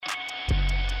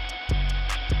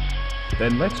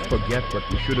then let's forget what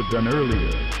we should have done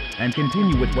earlier and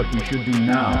continue with what we should do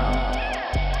now.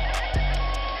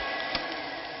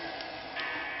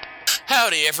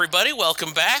 Howdy, everybody.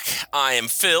 Welcome back. I am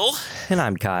Phil. And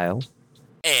I'm Kyle.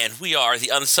 And we are the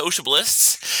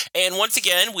Unsocialists. And once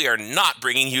again, we are not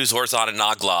bringing you Zorzon and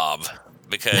Noglob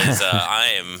because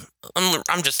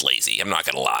I'm just lazy. I'm not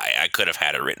going to lie. I could have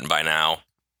had it written by now.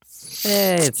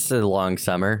 It's a long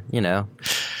summer, you know.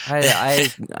 I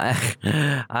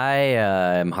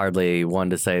am hardly one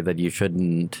to say that you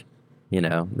shouldn't, you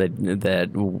know,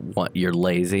 that you're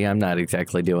lazy. I'm not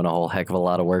exactly doing a whole heck of a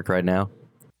lot of work right now.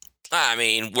 I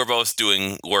mean, we're both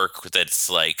doing work that's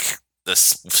like the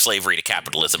slavery to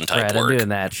capitalism type right, work. I'm doing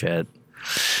that shit.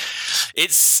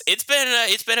 It's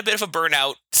been a bit of a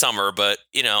burnout summer, but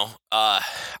you know,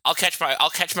 I'll catch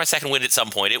my second wind at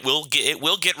some point. It will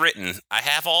get written. I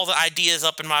have all the ideas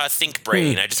up in my think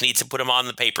brain. I just need to put them on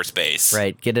the paper space.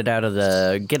 Right, get it out of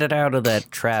that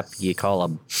trap you call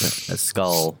a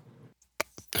skull.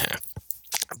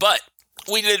 But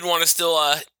we did want to still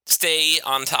stay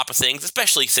on top of things,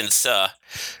 especially since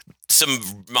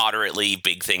some moderately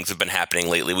big things have been happening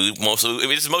lately. It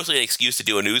was mostly an excuse to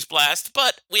do a news blast,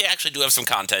 but we actually do have some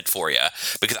content for you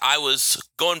because I was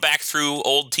going back through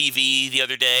old TV the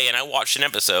other day and I watched an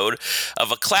episode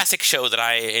of a classic show that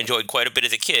I enjoyed quite a bit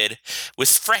as a kid with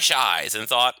fresh eyes and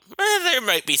thought there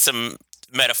might be some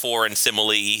metaphor and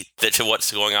simile to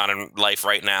what's going on in life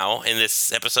right now in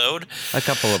this episode. A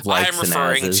couple of likes I'm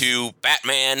referring and to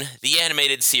Batman, the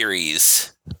animated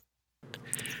series.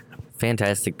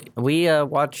 Fantastic. We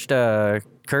watched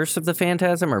Curse of the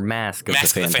Phantasm or Mask of the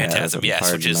Phantasm.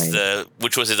 Yes,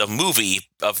 which was a movie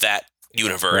of that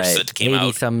universe that came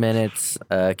out. 80-some minutes.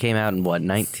 Came out in what,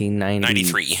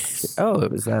 1993? Oh, it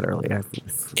was that early.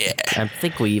 Yeah. I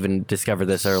think we even discovered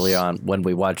this early on when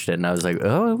we watched it, and I was like,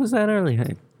 oh, it was that early.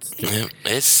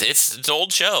 It's an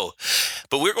old show.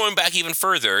 But we're going back even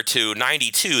further to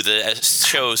 92, the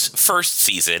show's first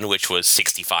season, which was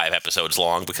 65 episodes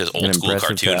long because old school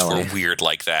cartoons were weird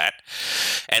like that.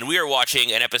 And we are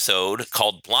watching an episode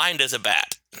called Blind as a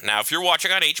Bat. Now, if you're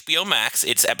watching on HBO Max,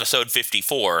 it's episode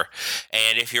 54.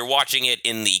 And if you're watching it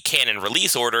in the canon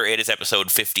release order, it is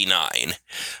episode 59.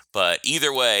 But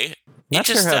either way, not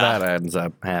sure how that ends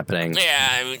up happening.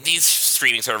 Yeah, I mean, these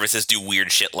streaming services do weird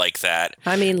shit like that.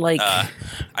 I mean, like, I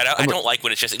don't like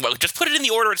when it's just put it in the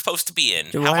order it's supposed to be in.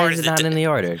 How hard is it not in the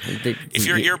order? If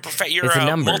you're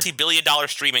a multi-billion-dollar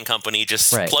streaming company,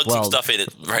 just plug some stuff in it.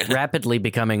 Right. Rapidly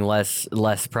becoming less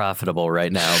profitable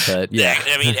right now, but yeah.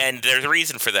 I mean, and there's a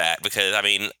reason for that because I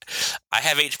mean, I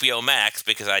have HBO Max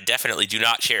because I definitely do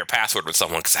not share a password with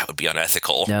someone because that would be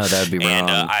unethical. No, that would be wrong. And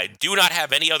I do not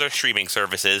have any other streaming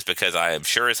services because I am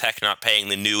sure as heck not paying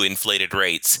the new inflated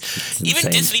rates.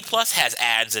 Even Disney Plus has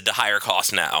ads at a higher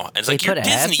cost now. And it's like you're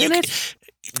Disney.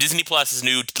 Disney Plus's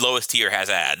new lowest tier has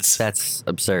ads. That's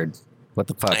absurd. What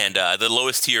the fuck? And the new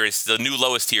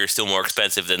lowest tier is still more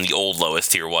expensive than the old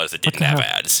lowest tier was that didn't have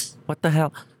ads. What the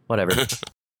hell? Whatever.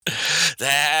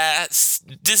 That's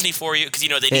Disney for you because you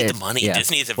know they need the money. Yeah.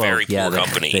 Disney is a very poor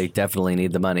company. They definitely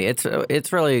need the money.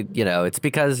 It's really, you know, it's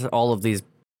because all of these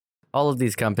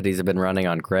companies have been running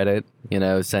on credit, you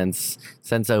know, since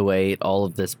 2008. All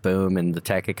of this boom in the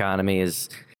tech economy has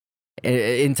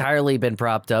entirely been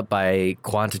propped up by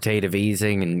quantitative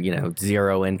easing and, you know,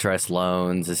 zero interest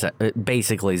loans,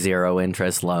 basically zero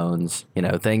interest loans, you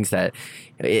know, things that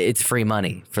it's free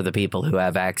money for the people who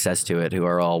have access to it, who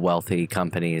are all wealthy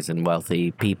companies and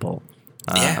wealthy people.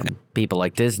 People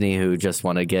like Disney who just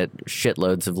want to get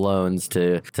shitloads of loans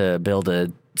to build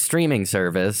a streaming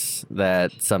service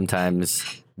that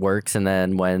sometimes works, and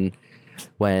then when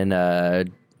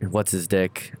what's his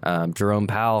dick, Jerome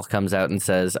Powell comes out and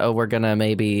says, oh, we're gonna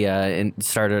maybe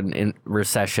start a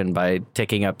recession by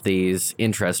ticking up these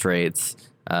interest rates,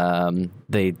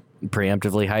 they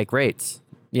preemptively hike rates,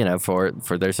 you know, for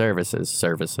their services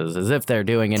as if they're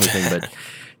doing anything but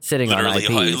sitting on IP.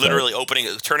 Literally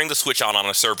turning the switch on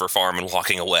a server farm and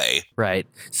walking away. Right.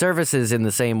 Services in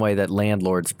the same way that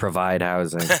landlords provide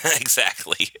housing.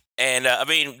 Exactly. And I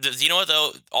mean, you know what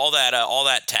though? All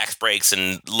that tax breaks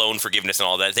and loan forgiveness and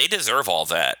all that, they deserve all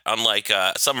that. Unlike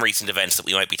some recent events that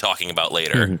we might be talking about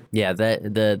later. Mm-hmm. Yeah,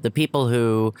 the people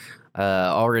who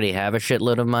already have a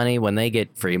shitload of money, when they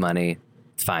get free money,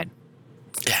 it's fine.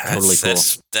 Yeah, totally cool.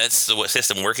 That's the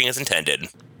system working as intended.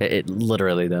 It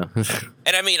literally though.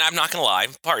 And I mean, I'm not gonna lie.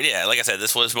 Like I said,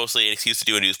 this was mostly an excuse to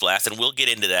do a news blast, and we'll get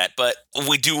into that. But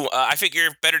we do. I figure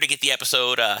better to get the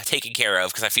episode taken care of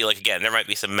because I feel like again there might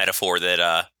be some metaphor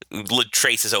that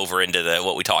traces over into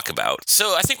what we talk about.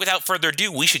 So I think without further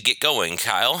ado, we should get going,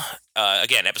 Kyle.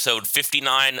 Again, episode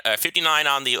 59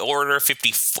 on the order,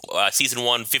 season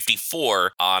 1,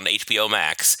 54 on HBO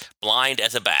Max, Blind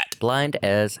as a Bat. Blind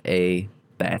as a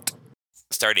Bat.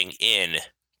 Starting in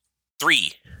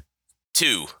 3,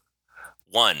 2,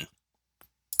 1.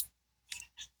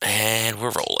 And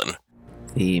we're rolling.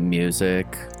 The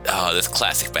music. Oh, this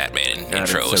classic Batman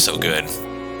intro is so cool. good.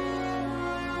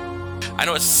 I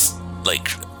know it's, like,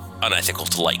 unethical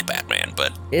to like Batman,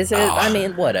 but... Is it? I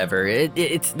mean, whatever.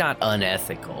 It's not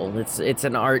unethical. It's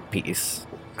an art piece.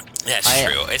 That's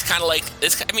true. It's kind of like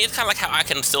how I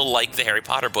can still like the Harry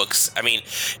Potter books. I mean,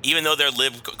 even though they're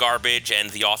lived garbage and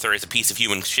the author is a piece of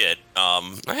human shit,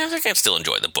 I can still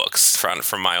enjoy the books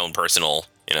from my own personal,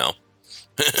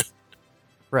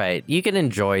 Right. You can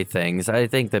enjoy things. I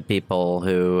think that people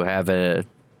who have an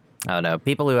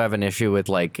issue with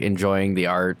like enjoying the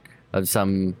art of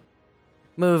some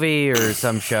movie or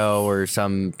some show or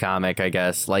some comic, I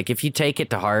guess, like if you take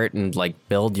it to heart and like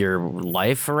build your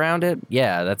life around it,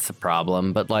 yeah, that's a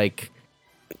problem. But like,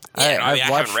 I've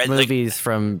watched movies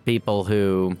from people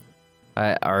who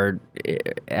are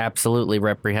absolutely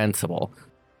reprehensible.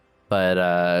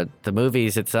 But the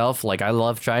movies itself, like I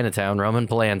love Chinatown. Roman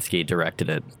Polanski directed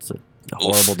it. It's a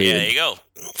horrible dude. Yeah, there you go.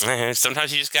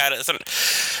 Sometimes you just gotta.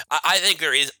 I think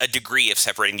there is a degree of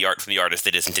separating the art from the artist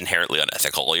that isn't inherently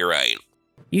unethical. You're right.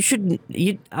 You should.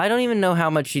 I don't even know how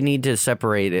much you need to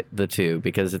separate the two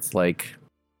because it's like,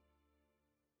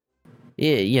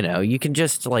 you can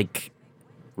just like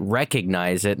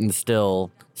recognize it and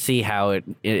still see how it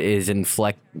is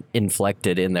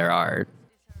inflected in their art.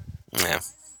 Yeah.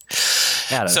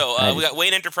 So we got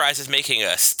Wayne Enterprises making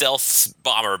a stealth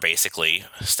bomber, basically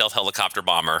stealth helicopter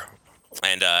bomber,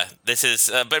 and this is.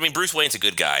 But I mean, Bruce Wayne's a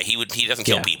good guy. He doesn't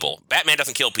kill people. Batman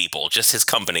doesn't kill people. Just his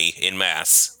company in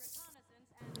mass.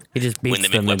 He just beats when they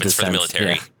make weapons for the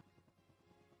military. Yeah.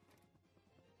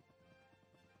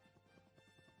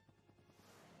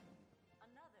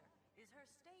 Another is her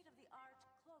state-of-the-art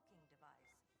cloaking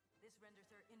device. This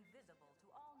renders her invisible to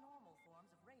all normal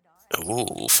forms of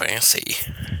radar. Ooh, fancy.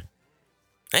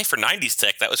 Hey, for 90s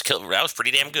tech, that was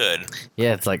pretty damn good.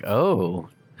 Yeah, it's like, oh,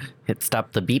 it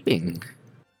stopped the beeping.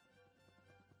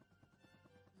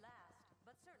 Last,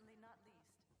 but certainly not least,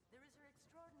 there is her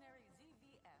extraordinary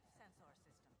ZVF sensor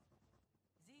system.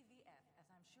 ZVF,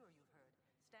 as I'm sure you've heard,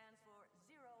 stands for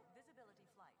Zero Visibility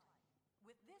Flight.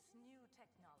 With this new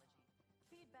technology,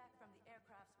 feedback from the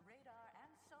aircraft's radar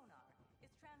and sonar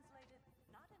is translated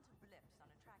not into blips on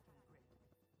a tracking grid,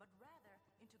 but rather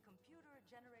into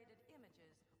computer-generated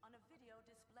images on a video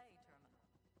display terminal.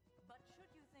 But should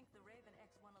you think the Raven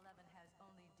X-111 has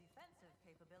only defensive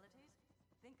capabilities,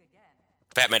 think again.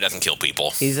 Batman doesn't kill people.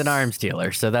 He's an arms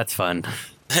dealer, so that's fun. Looks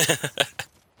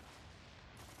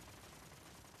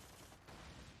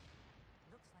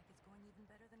like it's going even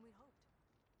better than we hoped.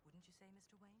 Wouldn't you say,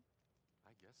 Mr. Wayne?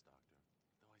 I guess, Doctor.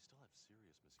 Though I still have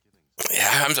serious misgivings.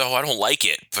 Yeah, I don't like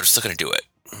it, but I'm still gonna do it.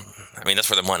 I mean, that's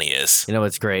where the money is. You know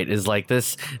what's great is like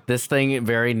this thing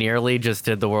very nearly just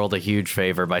did the world a huge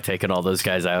favor by taking all those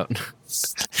guys out.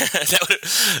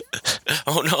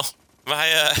 Oh no, my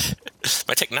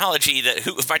technology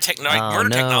murder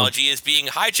technology is being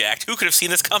hijacked. Who could have seen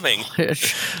this coming?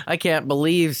 I can't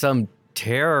believe some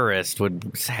terrorist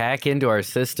would hack into our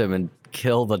system and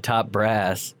kill the top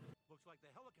brass. Looks like the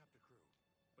helicopter crew.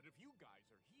 But if you guys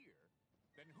are here,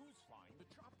 then who's flying the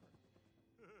chopper?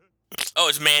 Oh,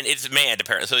 it's manned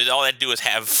apparently. So all I had to do is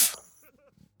have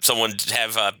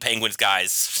Penguin's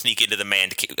guys sneak into the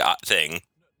manned thing.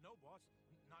 No, boss.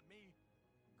 Not me.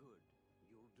 Good.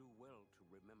 You'll do well to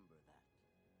remember that.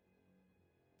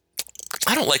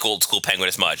 I don't like old school Penguin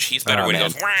as much. He's better when he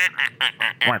goes.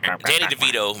 Danny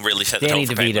DeVito really set the tone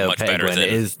for Penguin much better than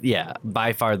is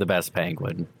by far the best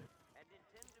Penguin.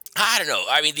 I don't know.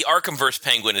 I mean, the Arkhamverse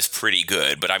Penguin is pretty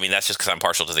good, but I mean that's just because I'm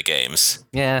partial to the games.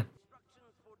 Yeah.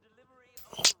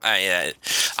 At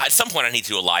some point, I need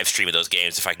to do a live stream of those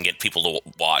games if I can get people to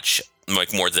watch,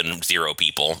 like more than 0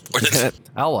 people.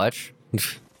 I'll watch.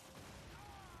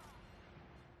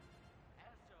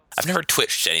 I've never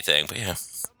twitched anything, but yeah.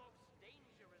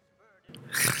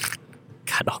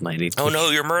 God almighty. Oh no,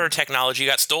 your murder technology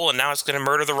got stolen. Now it's going to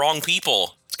murder the wrong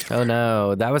people. Oh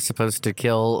no, that was supposed to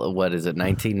kill, what is it,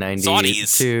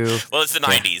 1992? Saudis. Well, it's the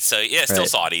 90s, so yeah, still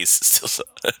right. Saudis. Still.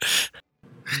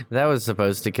 That was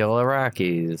supposed to kill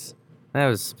Iraqis. That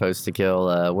was supposed to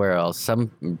kill, where else?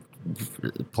 Some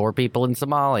poor people in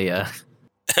Somalia.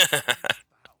 Begging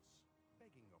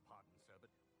your pardon, sir, but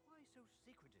why so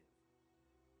secretive?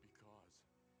 Because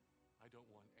I don't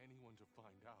want anyone to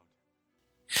find out.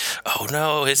 Oh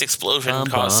no, his explosion Bum,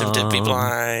 caused him to be bum.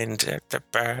 blind. It's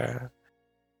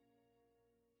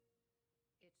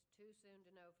too soon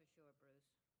to know for sure, Bruce,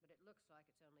 but it looks like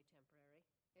it's only temporary.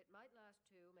 It might last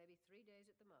 2, maybe 3 days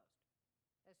at the most.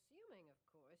 Assuming, of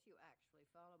course, you actually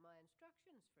follow my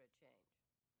instructions for a change.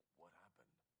 What happened?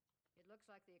 It looks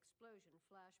like the explosion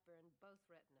flash burned both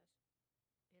retinas.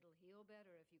 It'll heal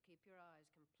better if you keep your eyes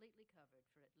completely covered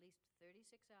for at least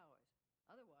 36 hours.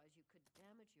 Otherwise, you could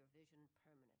damage your vision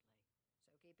permanently.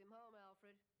 So keep him home,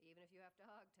 Alfred, even if you have to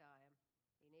hog tie him.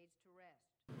 He needs to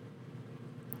rest.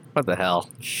 What the hell?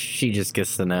 She just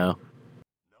gets to know.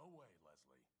 No way,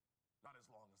 Leslie. Not as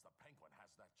long as the Penguin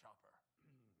has that chopper.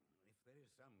 If there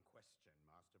is some question,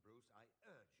 Master Bruce, I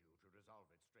urge you to resolve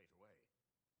it straight away.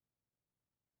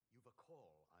 You've a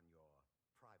call on your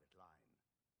private line.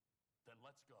 Then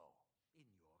let's go. In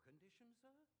your condition,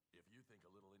 sir? If you think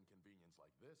a little inconvenience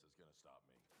like this is gonna stop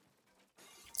me.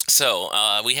 So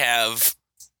we have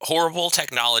horrible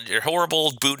technology, or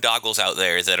horrible boondoggles out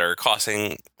there that are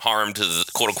causing harm to the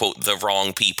quote unquote the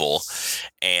wrong people,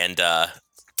 and the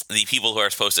people who are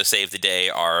supposed to save the day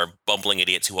are bumbling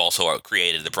idiots who also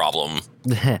created the problem.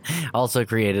 Also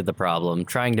created the problem,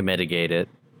 trying to mitigate it.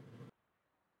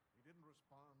 You didn't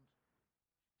respond.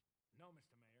 No,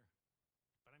 Mr. Mayor.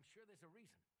 But I'm sure there's a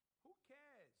reason. Who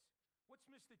cares? What's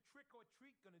Mr. Trick or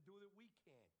Treat gonna do that we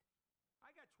can't?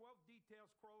 I got 12 details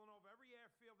crawling over every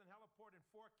airfield and heliport in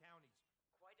 4 counties.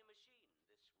 Quite a machine,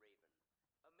 this Raven.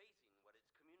 Amazing what its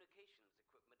communications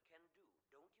equipment can do,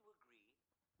 don't you agree?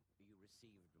 You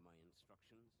received my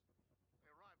instructions? They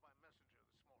arrived by messenger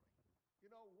this morning. You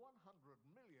know, 100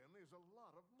 million is a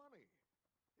lot of money.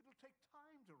 It'll take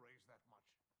time to raise that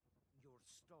much. You're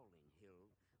stalling,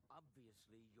 Hill.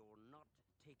 Obviously, you're not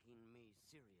taking me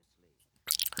seriously.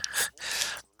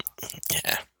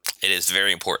 Yeah, it is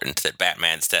very important that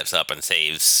Batman steps up and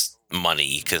saves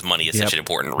money, because money is such an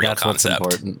important real That's concept.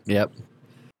 what's important. Yep. Oh,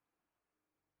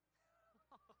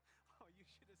 you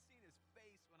should have seen his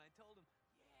face when I told him.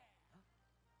 Yeah.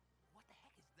 What the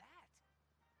heck is that?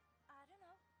 I don't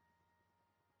know.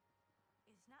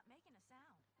 It's not making a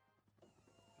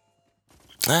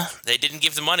sound. They didn't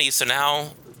give the money, so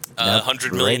now Nope,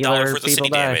 $100 million regular worth of city people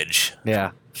die. damage.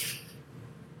 Yeah.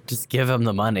 Just give him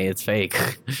the money. It's fake. You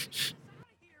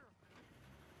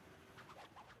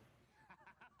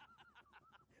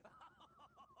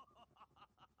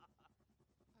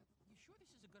sure this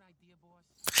is a good idea,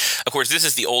 boss? Of course, this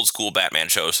is the old school Batman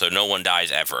show, so no one dies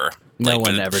ever. No Like,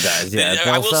 one but- ever dies. Yeah, I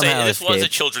they'll will say somehow this was a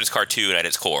escape. children's cartoon at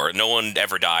its core. No one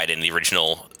ever died in the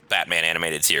original Batman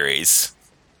animated series.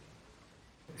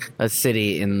 A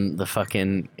city in the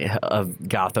fucking of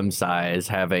Gotham size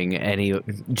having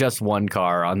just one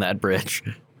car on that bridge.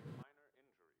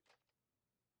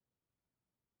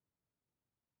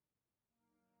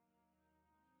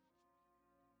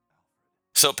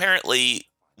 So apparently,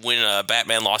 when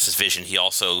Batman lost his vision, he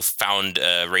also found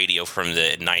a radio from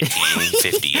the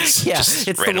 1950s. Yeah, just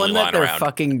it's the randomly one that lying their around.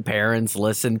 fucking parents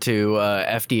listened to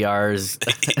FDR's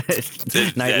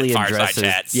nightly Fireside addresses.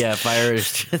 chats. Yeah,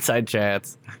 fireside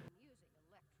chats. Using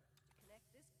electrodes to connect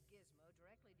this gizmo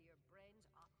directly to your brain's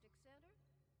optic center?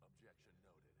 Objection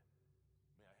noted.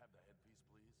 May I have the headpiece,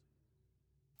 please?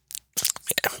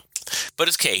 But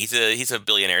it's okay. He's a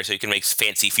billionaire, so he can make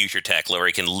fancy future tech where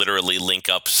he can literally link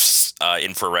up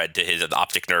infrared to his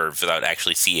optic nerve without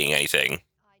actually seeing anything.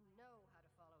 I know how to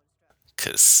follow instructions.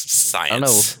 Because I don't know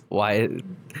science. why.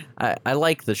 I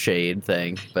like the shade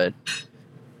thing, but Just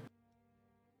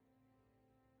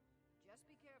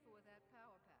be careful with that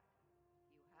power pack.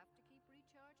 You have to keep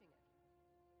recharging it.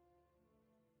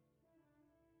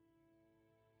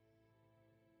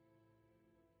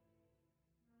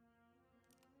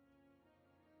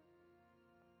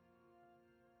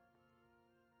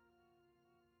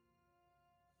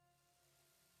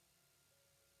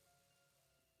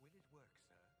 Will it work,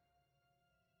 sir?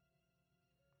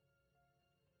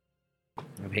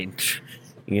 I mean,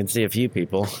 you can see a few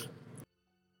people.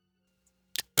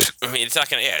 I mean, it's not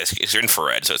going to, it's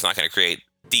infrared, so it's not going to create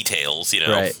details, you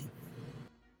know? Right.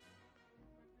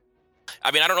 I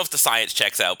mean, I don't know if the science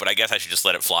checks out, but I guess I should just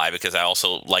let it fly because I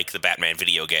also like the Batman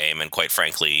video game, and quite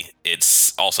frankly,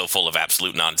 it's also full of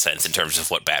absolute nonsense in terms of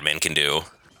what Batman can do.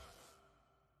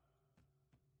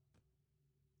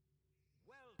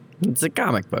 It's a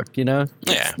comic book, you know?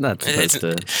 Yeah. It's not supposed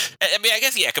to. I mean, I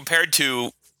guess, yeah, compared to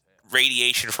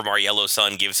radiation from our yellow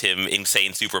sun gives him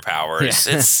insane superpowers,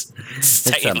 Yeah. it's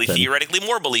technically, something. theoretically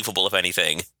more believable, if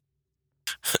anything.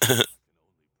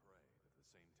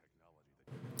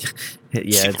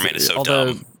 Yeah, Superman is so although,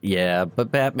 dumb. Yeah,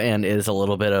 but Batman is a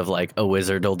little bit of like a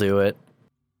wizard will do it.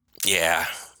 Yeah.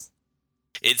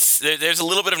 There's a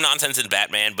little bit of nonsense in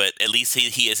Batman, but at least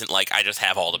he isn't like, I just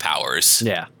have all the powers.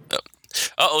 Yeah.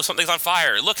 Uh-oh, something's on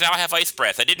fire. Look, now I have ice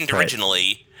breath. I didn't Right.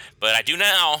 originally, but I do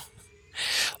now.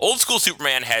 Old school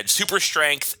Superman had super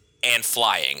strength and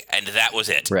flying, and that was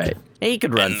it. Right. And he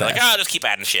could run And fast. like, just keep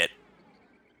adding shit.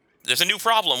 There's a new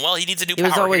problem. Well, he needs a new He power.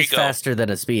 was Here always you go. faster than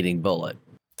a speeding bullet.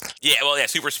 Yeah, well, yeah,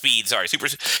 super speed. Sorry,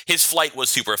 his flight was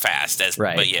super fast.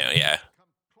 Right. But yeah.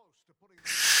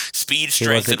 Speed, He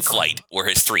strength, wasn't- and flight were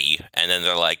his 3, and then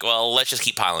they're like, well, let's just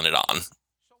keep piling it on.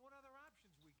 So what other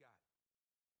options we got?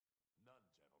 None,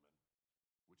 gentlemen.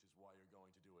 Which is why you're going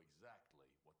to do exactly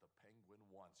what the Penguin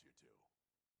wants you to.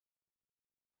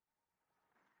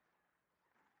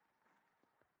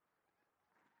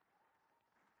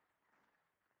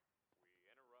 We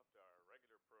interrupt our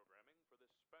regular programming for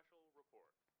this special report.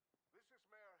 This is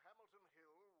Mayor Hamilton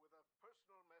Hill with a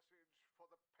personal message for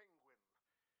the Penguin,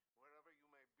 wherever you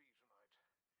may be tonight.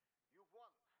 You've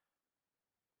won.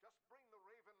 Just bring the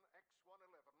Raven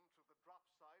X-111 to the drop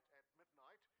site at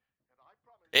midnight, and I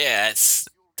promise... Yeah, it's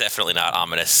definitely not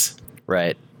ominous.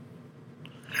 Right.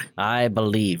 I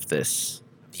believe this.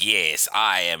 Yes,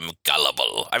 I am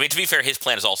gullible. I mean, to be fair, his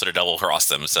plan is also to double cross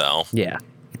them, so... Yeah.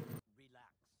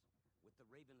 Relax. With the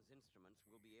Raven's instruments,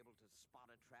 we'll be able to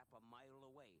spot a trap a mile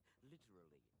away,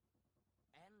 literally.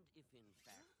 And if in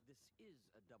fact this is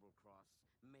a double cross,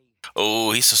 may...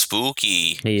 Oh, he's so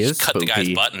spooky. He is Cut the guy's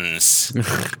spooky. buttons.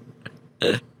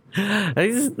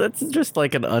 That's just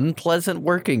like an unpleasant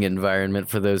working environment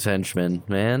for those henchmen,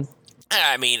 man.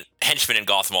 I mean, henchmen in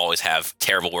Gotham always have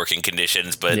terrible working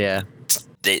conditions, but Yeah.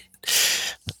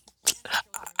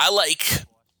 I like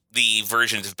the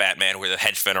versions of Batman where the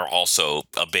henchmen are also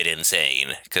a bit insane,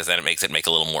 because then it makes it make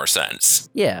a little more sense.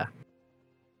 Yeah.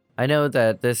 I know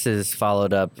that this is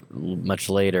followed up much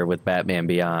later with Batman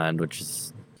Beyond, which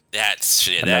is... That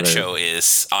Another- show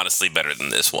is honestly better than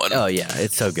this one. Oh, yeah,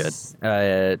 it's so good.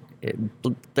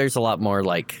 There's a lot more,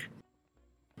 like,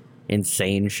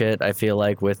 insane shit, I feel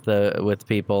like, with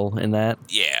people in that.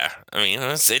 Yeah, I mean,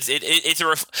 it's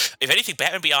if anything,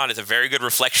 Batman Beyond is a very good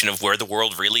reflection of where the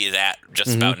world really is at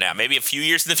just about now. Maybe a few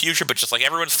years in the future, but just like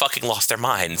everyone's fucking lost their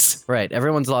minds, Right,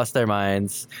 everyone's lost their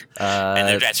minds.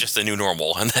 and that's just the new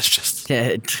normal, and that's just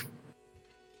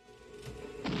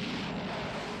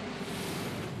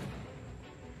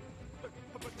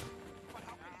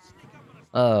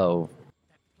Oh.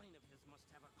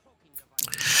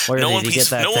 Where no did one he get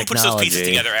that puts those pieces technology?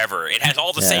 together ever. It has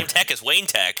all the Yeah. same tech as Wayne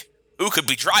Tech. Who could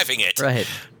be driving it? Right.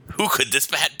 Who could this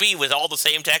bat be with all the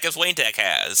same tech as Wayne Tech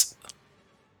has?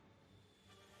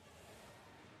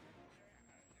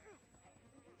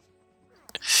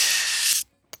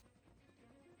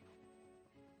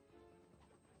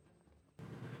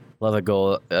 Love a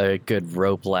good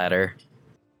rope ladder.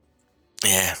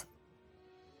 Yeah.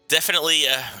 Definitely,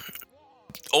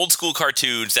 old school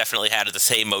cartoons definitely had the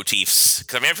same motifs.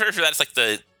 Because I mean, I'm pretty sure that's like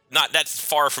that's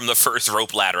far from the first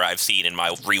rope ladder I've seen in my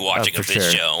rewatching for of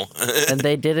this sure. show. And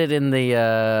they did it in the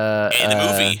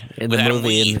movie in with the Adam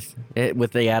movie Wee.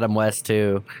 with the Adam West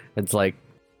too. It's like,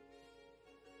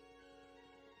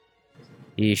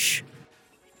 yeesh.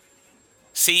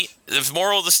 See, the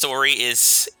moral of the story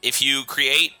is if you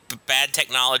create bad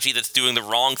technology that's doing the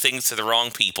wrong things to the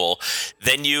wrong people,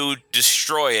 then you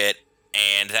destroy it,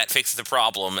 and that fixes the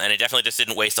problem, and it definitely just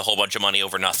didn't waste a whole bunch of money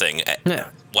over nothing Yeah.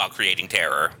 while creating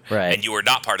terror. Right. And you were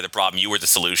not part of the problem, you were the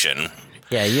solution.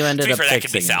 Yeah, you To ended be up fair, that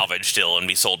could be fixing. salvaged still and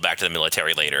be sold back to the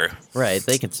military later. Right,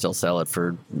 they can still sell it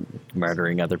for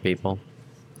murdering other people.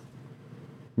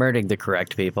 Murdering the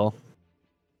correct people.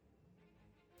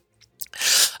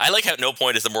 I like how at no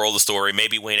point is the moral of the story,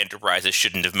 maybe Wayne Enterprises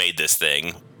shouldn't have made this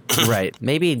thing. Right.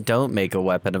 Maybe don't make a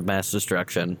weapon of mass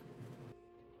destruction.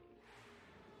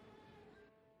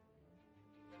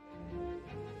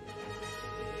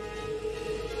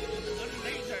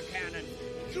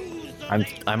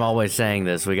 I'm always saying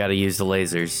this. We got to use the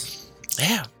lasers.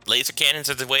 Yeah, laser cannons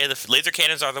are the way. Laser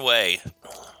cannons are the way.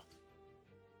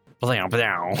 Blah,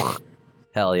 blah.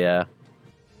 Hell yeah.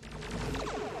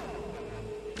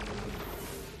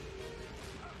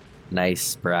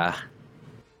 Nice, brah.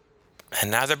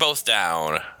 And now they're both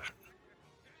down.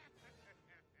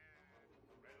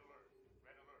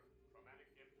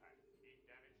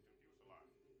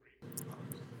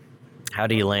 How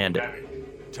do you land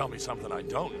it? Tell me something I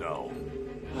don't know.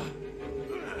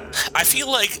 I feel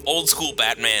like old school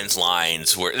Batman's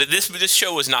lines were this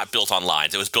show was not built on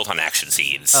lines; it was built on action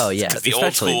scenes. Oh, yeah, 'Cause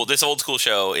this old school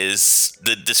show is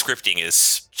the scripting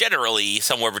is generally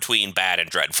somewhere between bad and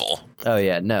dreadful. Oh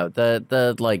yeah, no.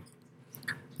 The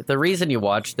reason you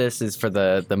watch this is for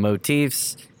the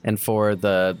motifs and for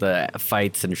the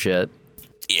fights and shit.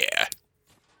 Yeah,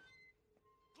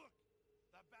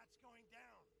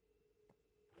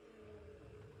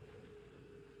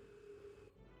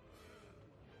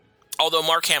 Although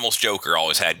Mark Hamill's Joker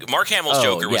was yeah.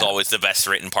 always the best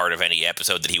written part of any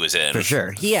episode that he was in. For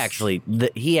sure. He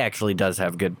actually does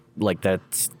have good, like,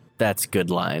 that's good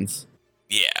lines.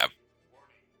 Yeah.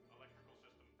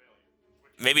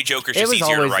 Maybe Joker's just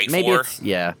easier to write for.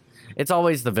 It's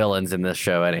always the villains in this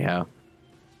show anyhow.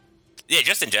 Yeah,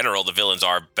 just in general, the villains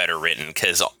are better written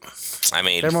because, I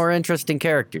mean, they're more interesting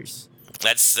characters.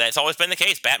 That's always been the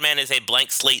case. Batman is a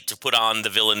blank slate to put on the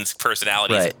villain's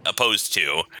personalities opposed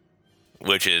to,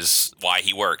 which is why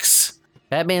he works.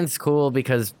 Batman's cool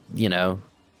because, you know,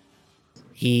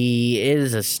 he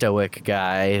is a stoic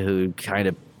guy who kind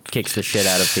of kicks the shit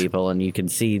out of people, and you can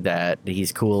see that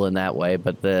he's cool in that way.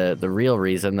 But the real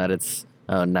reason that it's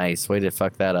nice way to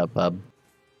fuck that up, bub.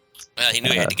 He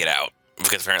knew he had to get out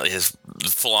because apparently his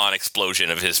full-on explosion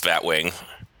of his Batwing.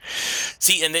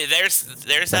 See, and there's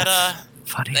that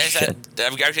funny there's shit.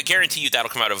 that. I guarantee you that'll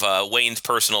come out of Wayne's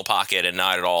personal pocket and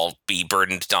not at all be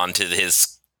burdened onto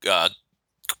his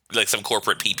like some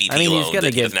corporate PPP loan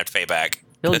that he doesn't have to pay back.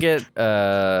 He'll get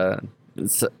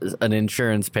an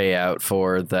insurance payout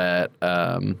for that.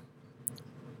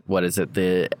 What is it?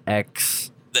 The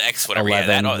X whatever.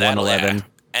 11, 111. Yeah.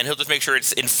 And he'll just make sure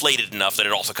it's inflated enough that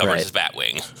it also covers his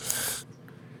Batwing.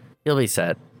 He'll be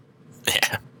set.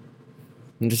 Yeah.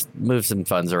 And just move some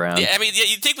funds around. Yeah, I mean,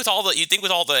 you'd think with all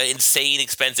the insane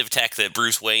expensive tech that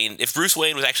Bruce Wayne, if Bruce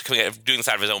Wayne was actually coming out doing this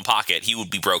out of his own pocket, he would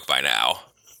be broke by now.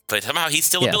 But somehow he's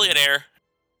still a billionaire.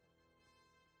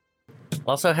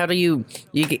 Also, how do you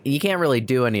can't really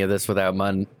do any of this without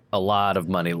a lot of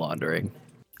money laundering.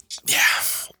 Yeah.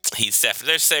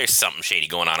 There's something shady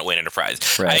going on at Wayne Enterprise.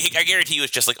 Right. I guarantee you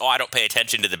it's just like, I don't pay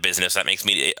attention to the business. That makes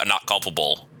me not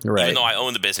culpable. Right. Even though I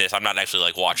own the business, I'm not actually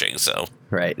like watching. So.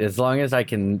 Right. As long as I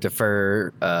can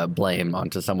defer blame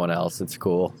onto someone else, it's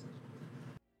cool.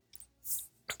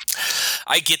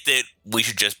 I get that we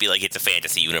should just be like, it's a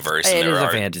fantasy universe. It is a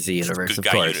fantasy universe, of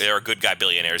course. There are good guy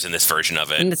billionaires in this version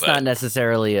of it. And it's not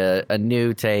necessarily a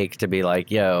new take to be like,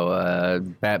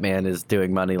 Batman is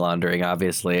doing money laundering,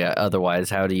 obviously. Otherwise,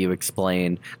 how do you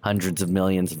explain hundreds of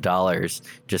millions of dollars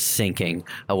just sinking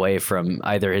away from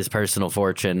either his personal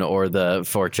fortune or the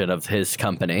fortune of his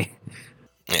company?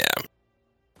 Yeah.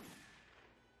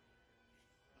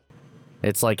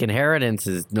 It's like inheritance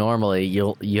is normally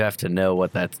you have to know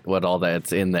what all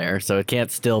that's in there, so it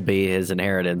can't still be his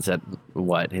inheritance at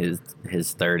his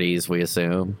 30s, we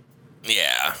assume.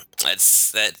 Yeah,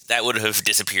 that would have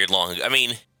disappeared long ago. I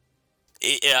mean,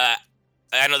 I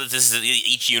know that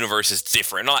each universe is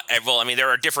different. There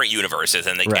are different universes,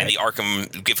 and and the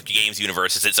Arkham Games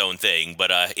universe is its own thing. But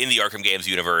in the Arkham Games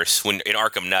universe, in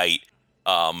Arkham Knight,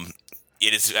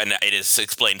 it is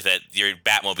explained that your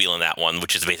Batmobile in that one,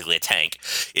 which is basically a tank,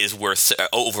 is worth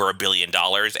over $1 billion,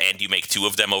 and you make 2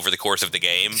 of them over the course of the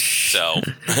game. So,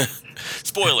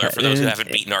 spoiler for those who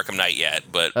haven't beaten Arkham Knight yet.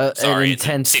 But sorry, it's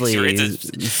an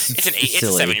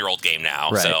 7-year-old game now.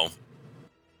 Right. So,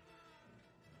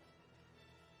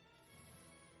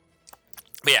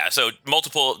 yeah. So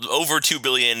over $2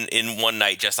 billion in one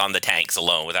night just on the tanks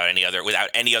alone, without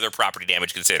any other property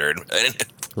damage considered.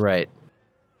 Right.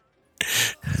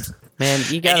 Man,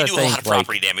 you gotta do a lot of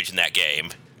property damage in that game.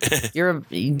 you're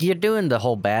doing the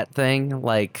whole bat thing.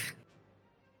 Like,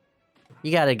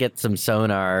 you gotta get some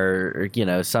sonar or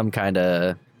some kind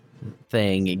of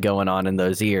thing going on in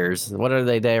those ears. What are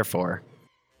they there for?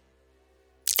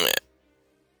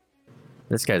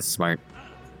 This guy's smart.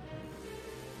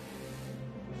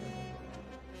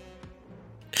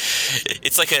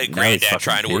 It's like a granddad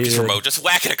trying to work his remote. Just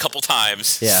whack it a couple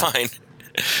times. Yeah. It's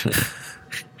fine.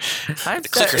 I've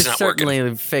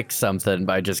certainly fixed something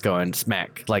by just going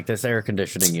smack, like this air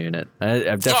conditioning unit.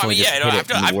 I've definitely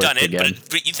I've done it,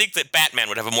 but you think that Batman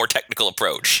would have a more technical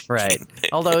approach. Right.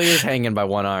 Although he was hanging by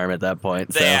one arm at that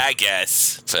point. So. Yeah, I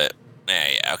guess. But,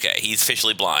 yeah, okay. He's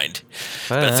officially blind.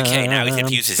 But that's okay. Now he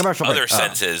can use his other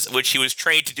senses, which he was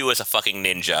trained to do as a fucking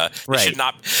ninja. He should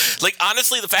not... Like,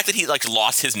 honestly, the fact that he,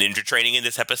 lost his ninja training in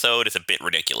this episode is a bit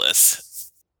ridiculous.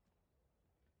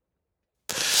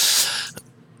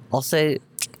 I'll say,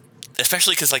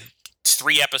 especially because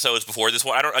 3 episodes before this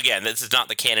one, this is not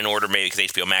the canon order, maybe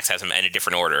because HBO Max has him in a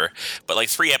different order, but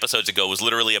 3 episodes ago was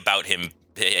literally about him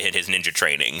and his ninja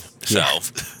training. So,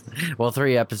 well,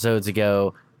 3 episodes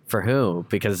ago for who?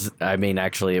 Because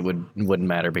actually, it wouldn't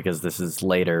matter because this is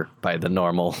later by the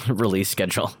normal release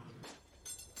schedule.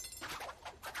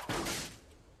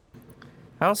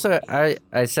 Also, I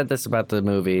said this about the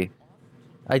movie.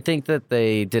 I think that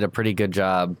they did a pretty good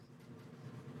job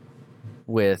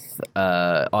with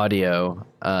audio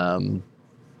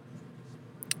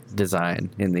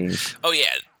design in these. Oh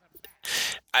yeah,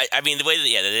 I mean, the way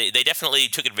that, they definitely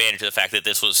took advantage of the fact that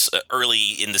this was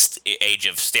early in the age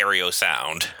of stereo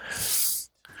sound.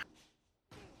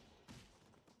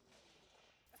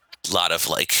 A lot of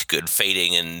like good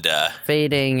fading and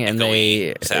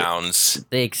they sounds.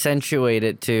 They accentuate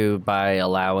it too by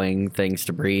allowing things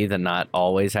to breathe and not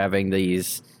always having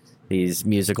these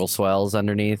musical swells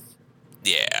underneath.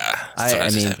 Yeah,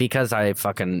 I mean, because I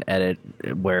fucking edit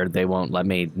where they won't let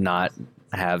me not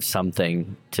have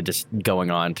something to just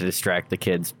going on to distract the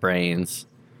kids' brains.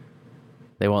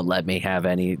 They won't let me have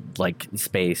any like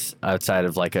space outside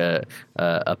of like a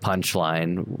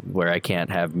punchline where I can't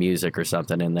have music or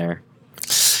something in there.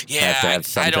 Yeah, I have to have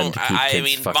something to keep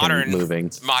kids fucking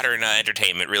moving. Modern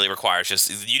entertainment really requires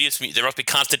there must be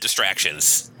constant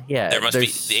distractions. Yeah, there must be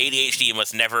the ADHD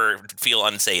must never feel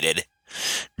unsated.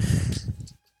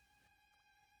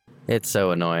 It's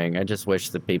so annoying. I just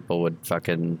wish that people would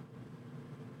fucking...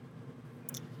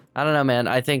 I don't know, man.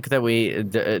 I think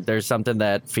that there's something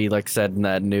that Felix said in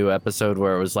that new episode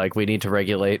where it was like, we need to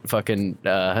regulate fucking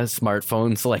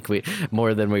smartphones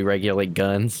more than we regulate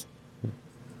guns.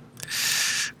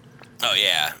 Oh,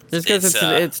 yeah. Just because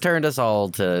it's turned us all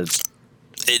to...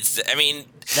 I mean...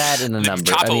 That in a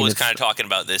number. Chapo was kind of talking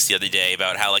about this the other day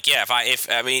about how, like, yeah,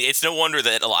 I mean, it's no wonder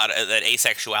that that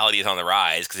asexuality is on the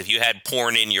rise, because if you had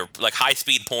porn in your, like,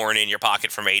 high-speed porn in your pocket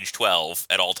from age 12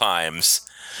 at all times,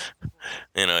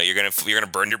 you know, you're gonna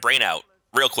burn your brain out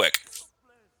real quick.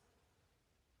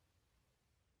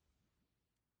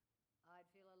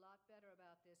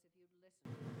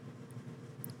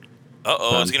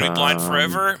 Uh-oh, is it gonna be blind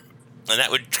forever? And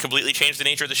that would completely change the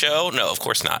nature of the show? No, of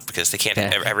course not, because they can't.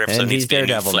 Every episode needs to be a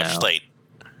new fresh slate.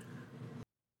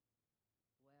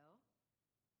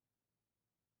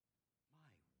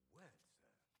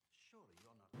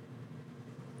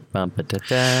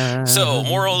 So,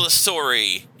 moral of the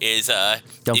story is,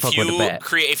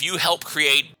 if you help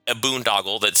create a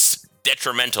boondoggle that's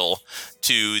detrimental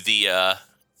to the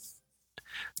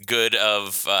good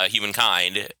of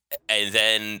humankind, and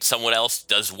then someone else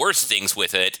does worse things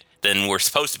with it than we're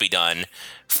supposed to be done,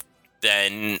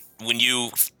 then when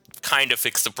you kind of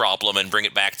fix the problem and bring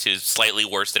it back to slightly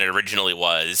worse than it originally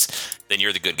was, then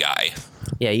you're the good guy.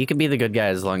 Yeah, you can be the good guy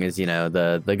as long as, you know,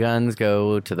 the guns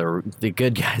go to the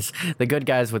good guys. The good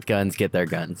guys with guns get their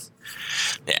guns.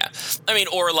 Yeah. I mean,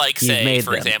 or like, say,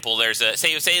 for example, there's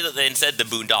say that instead the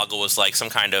boondoggle was like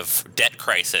some kind of debt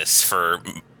crisis for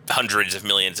hundreds of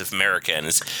millions of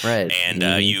Americans. Right. And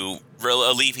you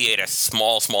alleviate a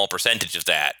small percentage of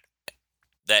that.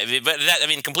 I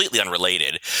mean, completely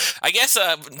unrelated. I guess,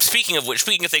 speaking of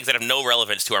things that have no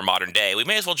relevance to our modern day, we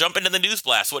may as well jump into the news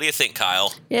blast. What do you think,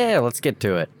 Kyle? Yeah, let's get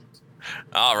to it.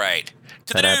 All right.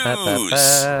 To the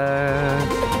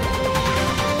news!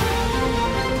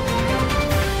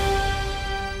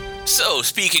 So,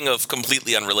 speaking of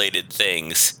completely unrelated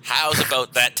things, how's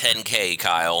about that 10K,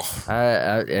 Kyle?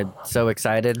 I'm so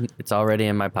excited. It's already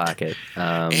in my pocket.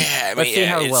 Let's see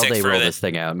how well they roll this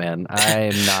thing out, man.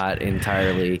 I'm not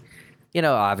entirely,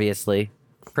 obviously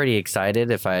pretty excited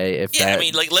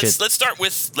let's start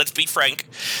with, let's be frank,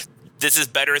 this is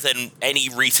better than any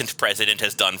recent president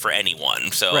has done for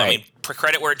anyone. So, right. I mean,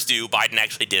 credit where it's due, Biden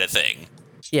actually did a thing.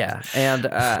 Yeah, and,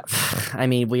 I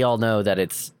mean, we all know that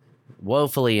it's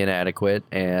woefully inadequate,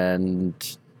 and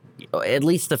at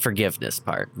least the forgiveness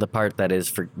part, the part that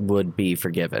would be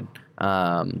forgiven.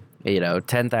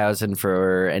 10,000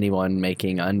 for anyone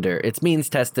making under, it's means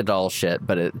tested all shit,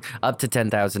 but up to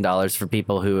 $10,000 for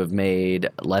people who have made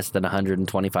less than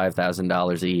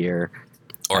 $125,000 a year,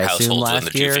 or households in the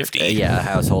 250. Yeah, a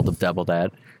household of double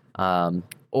that.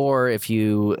 Or if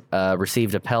you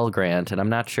received a Pell Grant, and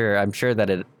I'm sure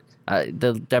that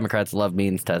the Democrats love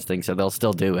means testing, so they'll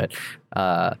still do it.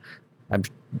 But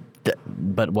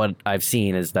what I've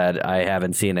seen is that I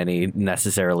haven't seen any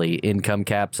necessarily income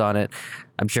caps on it.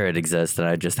 I'm sure it exists, and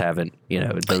I just haven't, the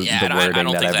wording that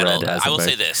I've read. I will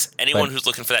say this: anyone who's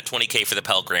looking for that $20K for the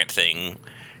Pell Grant thing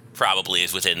probably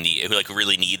is within who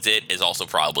really needs it, is also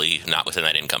probably not within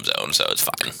that income zone, so it's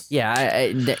fine.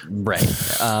 Yeah,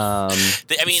 right. I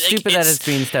mean, stupid that it's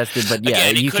being tested, but yeah,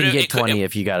 again, you can get 20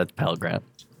 if you got a Pell Grant.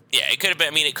 Yeah, it could have been.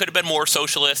 I mean, it could have been more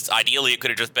socialist. Ideally, it could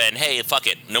have just been, "Hey, fuck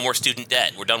it, no more student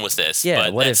debt. We're done with this." Yeah,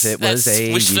 but what if it was a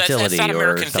utility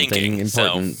or something thinking,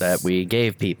 important that we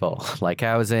gave people, like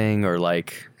housing or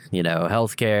like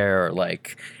healthcare or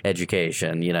like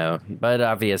education, But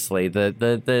obviously,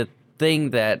 the thing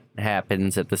that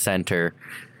happens at the center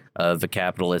of a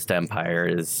capitalist empire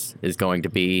is going to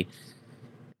be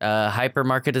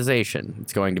hypermarketization.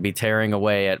 It's going to be tearing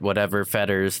away at whatever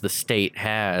fetters the state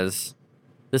has.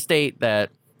 The state that,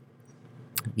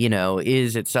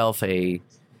 is itself a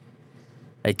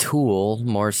a tool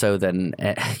more so than,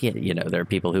 there are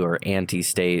people who are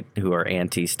anti-state,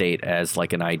 as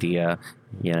like an idea,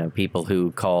 people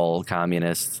who call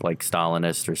communists like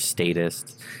Stalinist or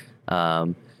statist,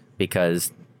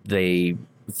 because they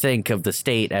think of the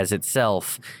state as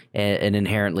itself an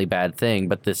inherently bad thing,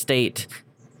 but the state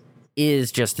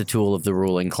is just a tool of the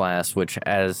ruling class, which,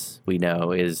 as we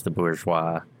know, is the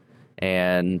bourgeois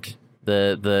and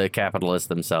the capitalists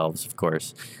themselves, of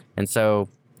course. And so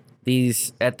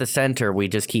these, at the center, we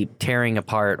just keep tearing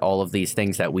apart all of these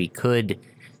things that we could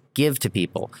give to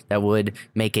people that would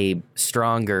make a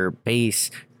stronger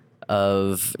base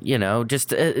of,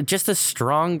 just a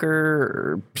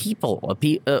stronger people,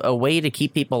 a way to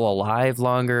keep people alive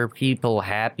longer, people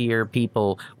happier,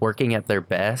 people working at their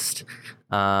best.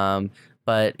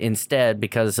 But instead,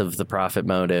 because of the profit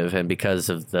motive and because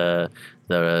of the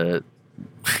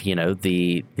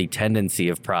tendency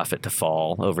of profit to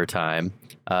fall over time,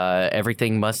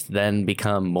 everything must then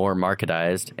become more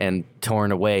marketized and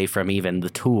torn away from even the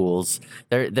tools.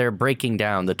 They're breaking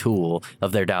down the tool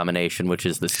of their domination, which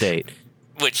is the state.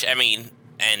 Which, I mean,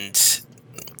 and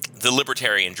the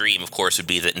libertarian dream, of course, would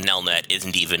be that Nelnet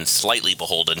isn't even slightly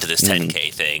beholden to this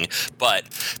 10K thing, but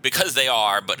because they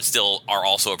are, but still are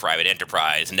also a private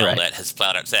enterprise, Nelnet has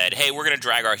flat out said, hey, we're going to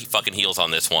drag our fucking heels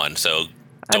on this one, so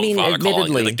don't bother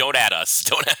calling. Like, don't add us.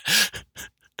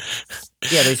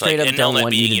 Yeah, they straight up don't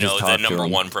want you to just talk the number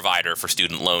one provider for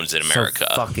student loans in America.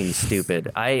 So fucking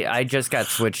stupid. I just got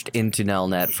switched into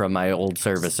Nelnet from my old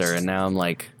servicer, and now I'm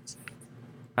like,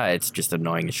 it's just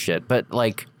annoying as shit. But,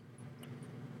 like,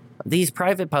 these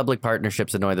private-public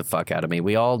partnerships annoy the fuck out of me.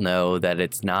 We all know that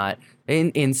it's not...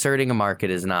 Inserting a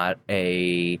market is not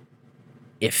a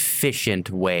efficient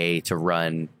way to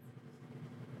run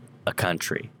a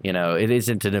country. It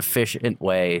isn't an efficient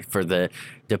way for the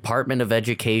Department of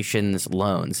Education's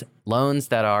loans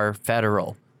that are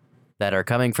federal, that are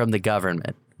coming from the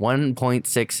government.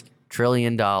 $1.6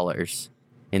 trillion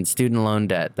in student loan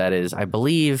debt. That is, I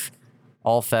believe,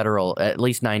 all federal, at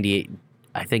least 98...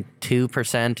 I think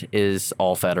 2% is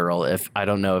all federal. I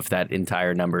don't know if that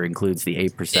entire number includes the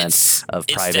 8% of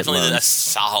private It's definitely loans. a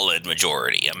solid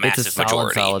majority, a massive it's a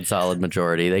majority. solid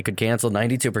majority. They could cancel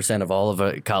 92% of all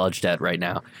of college debt right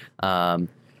now.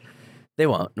 They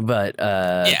won't, but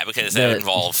because that would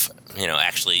involve,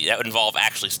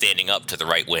 actually standing up to the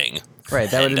right wing. Right,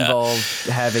 that would involve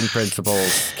having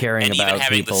principles, caring about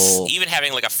people. Even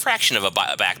having like a fraction of a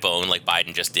backbone like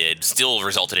Biden just did still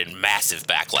resulted in massive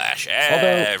backlash.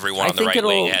 Everyone on the right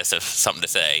wing has something to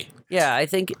say. Yeah, I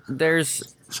think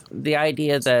there's the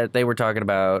idea that they were talking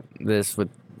about this with,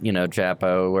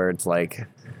 Chapo, where it's like,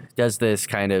 does this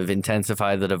kind of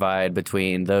intensify the divide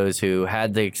between those who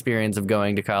had the experience of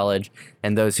going to college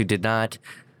and those who did not?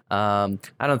 I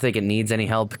don't think it needs any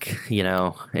help,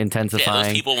 intensifying. Yeah,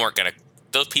 those people weren't going to...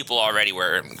 Those people already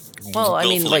were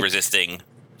willfully resisting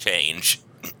change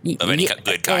of any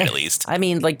good kind, at least. I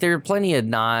mean, like, there are plenty of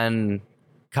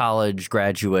non-college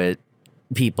graduate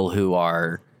people who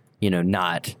are,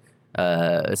 not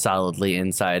solidly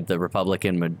inside the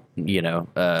Republican, I'm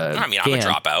a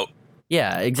dropout.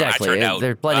 Yeah, exactly.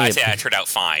 There's plenty of... I turned out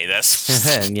fine.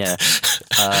 That's... Yeah.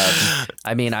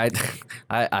 I mean,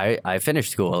 I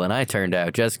finished school and I turned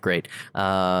out just great.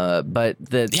 But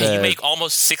you make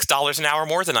almost $6 an hour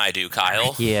more than I do,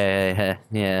 Kyle. Yeah.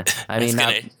 I mean,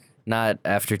 not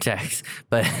after tax,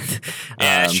 but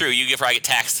that's true. You probably get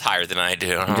taxed higher than I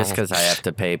do. Just because I have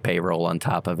to pay payroll on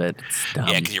top of it. It's dumb.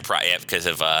 Yeah, because you're probably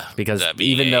because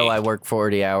even though I work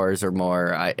 40 hours or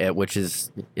more, which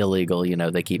is illegal,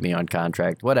 they keep me on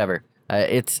contract. Whatever.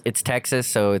 It's Texas,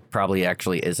 so it probably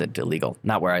actually isn't illegal.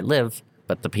 Not where I live,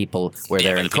 but the people where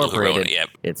they're incorporated.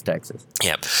 It's Texas.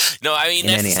 Yep. No, I mean,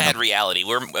 that's a sad reality.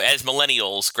 We're, as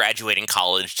millennials, graduating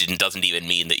college doesn't even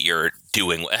mean that you're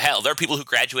doing... Hell, there are people who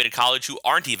graduated college who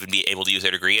aren't even able to use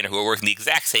their degree and who are working the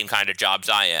exact same kind of jobs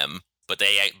I am, but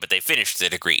they finished the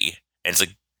degree. And it's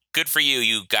like, good for you.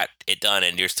 You got it done,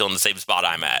 and you're still in the same spot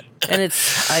I'm at. And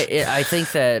I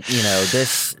think that,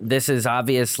 this is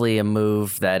obviously a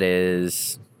move that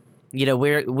is...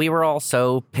 we were all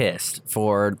so pissed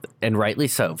and rightly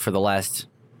so, for the last,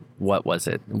 what's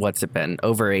it been?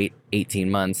 Over 18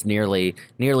 months, nearly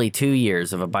 2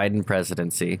 years of a Biden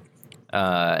presidency.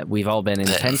 We've all been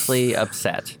intensely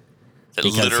upset.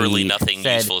 Literally nothing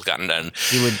useful has gotten done.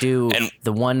 He would do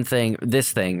the one thing,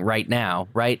 this thing right now,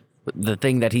 right the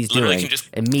thing that he's Literally doing can just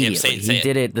immediately. say He it.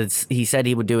 did it. He said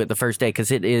he would do it the first day because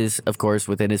it is, of course,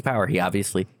 within his power.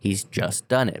 He's just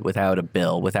done it without a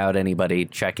bill, without anybody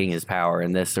checking his power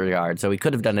in this regard. So he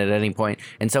could have done it at any point.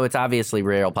 And so it's obviously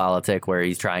realpolitik where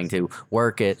he's trying to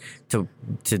work it to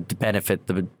benefit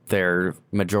their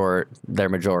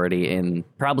majority in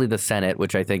probably the Senate,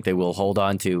 which I think they will hold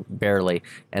on to barely.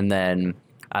 And then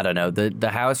I don't know, the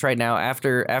House right now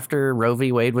after Roe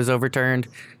v. Wade was overturned.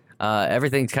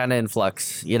 Everything's kind of in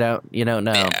flux. You don't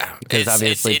know because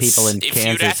obviously people in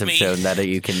Kansas have shown that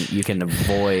you can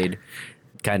avoid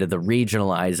kind of the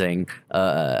regionalizing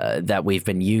that we've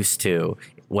been used to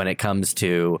when it comes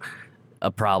to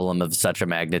a problem of such a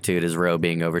magnitude as Roe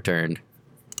being overturned.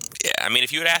 Yeah, I mean,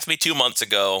 if you had asked me 2 months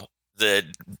ago, the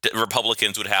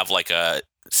Republicans would have like a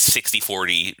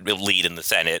 60-40 lead in the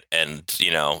Senate and,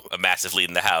 a massive lead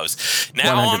in the House.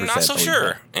 Now I'm not so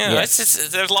sure.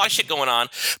 There's a lot of shit going on.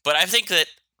 But I think that,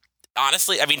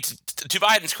 honestly, I mean, to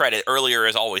Biden's credit, earlier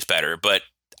is always better. But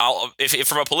if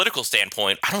from a political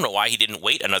standpoint, I don't know why he didn't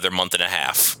wait another month and a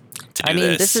half to do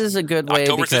this. This is a good way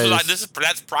because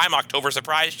that's prime October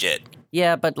surprise shit.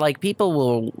 Yeah, but like people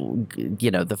will,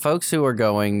 the folks who are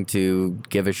going to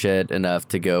give a shit enough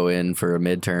to go in for a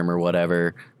midterm or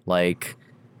whatever, like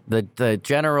the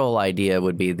general idea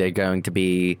would be they're going to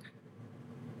be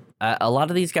a lot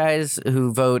of these guys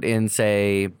who vote in,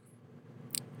 say,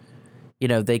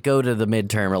 they go to the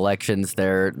midterm elections.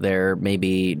 They're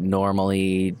maybe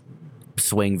normally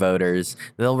swing voters.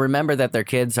 They'll remember that their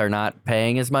kids are not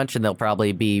paying as much, and they'll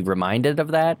probably be reminded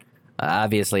of that.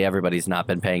 Obviously, everybody's not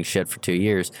been paying shit for 2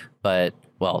 years, but,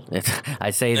 well,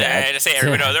 I say that. I say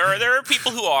everybody. No, there are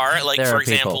people who are. Like, for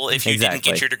example, if you didn't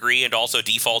get your degree and also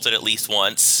defaulted at least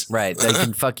once. Right. They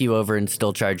can fuck you over and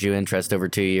still charge you interest over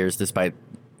 2 years despite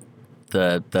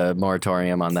the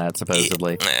moratorium on that,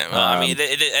 supposedly. I mean,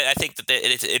 I think that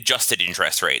it's adjusted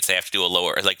interest rates. They have to do a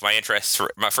lower, like my interest,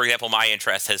 for example, my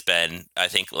interest has been, I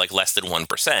think, like less than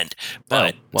 1%.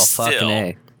 But fucking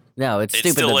A. No, it's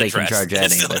stupid that they can charge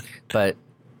any. But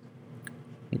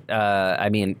I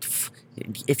mean,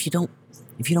 if you don't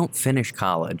finish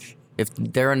college, if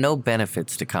there are no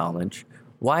benefits to college,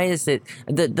 why is it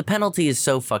the penalty is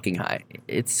so fucking high?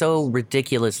 It's so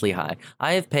ridiculously high.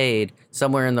 I have paid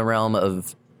somewhere in the realm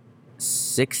of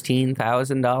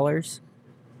 $16,000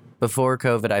 before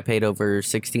COVID. I paid over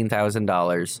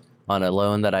 $16,000 on a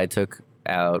loan that I took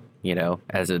out,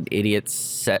 as an idiot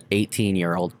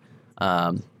 18-year-old.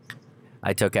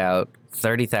 I took out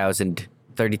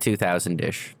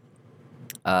 $32,000-ish.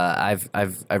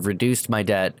 I've reduced my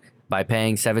debt by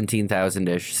paying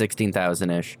 $17,000-ish,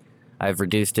 $16,000-ish. I've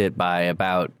reduced it by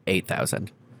about $8,000.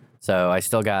 So I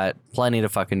still got plenty to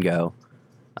fucking go.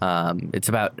 It's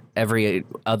about every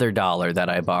other dollar that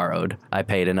I borrowed, I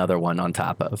paid another one on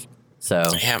top of. So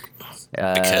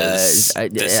because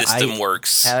the system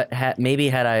works. Maybe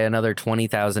had I another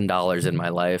 $20,000 in my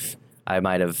life, I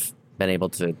might have been able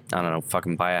to, I don't know,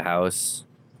 fucking buy a house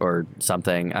or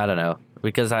something. I don't know.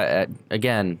 Because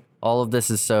again, all of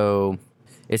this is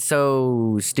it's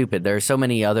so stupid. There are so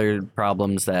many other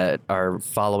problems that are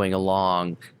following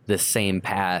along the same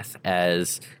path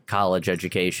as college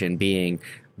education being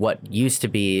what used to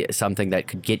be something that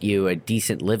could get you a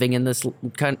decent living in this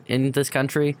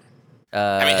country.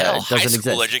 I mean, hell, high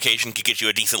school education could get you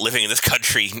a decent living in this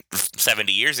country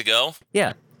 70 years ago.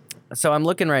 Yeah. So I'm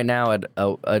looking right now at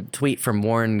a tweet from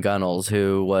Warren Gunnels,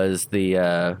 who was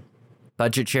the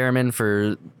budget chairman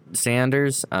for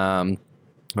Sanders,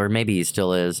 or maybe he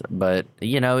still is, but,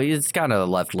 he's kind of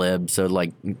a left lib, so,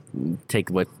 like, take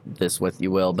this with you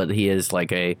will, but he is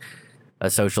like a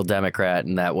social democrat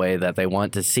in that way that they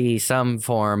want to see some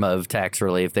form of tax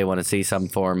relief. They want to see some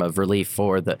form of relief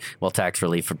for tax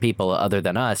relief for people other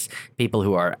than us, people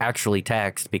who are actually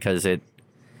taxed, because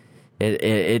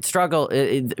this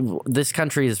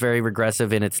country is very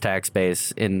regressive in its tax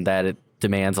base in that it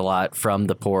demands a lot from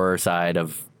the poorer side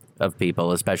of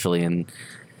people, especially in,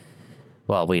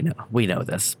 well, we know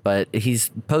this, but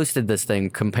he's posted this thing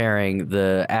comparing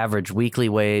the average weekly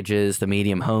wages, the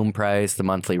median home price, the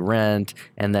monthly rent,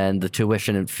 and then the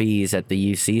tuition and fees at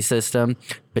the UC system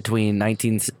between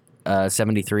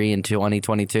 1973 and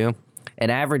 2022. And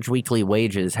average weekly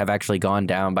wages have actually gone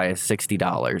down by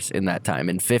 $60 in that time.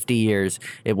 In 50 years,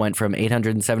 it went from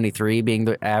 $873 being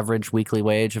the average weekly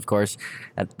wage, of course,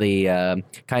 at the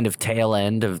kind of tail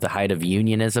end of the height of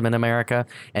unionism in America.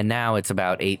 And now it's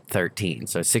about $813,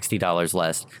 so $60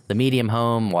 less. The median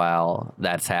home, while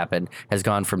that's happened, has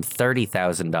gone from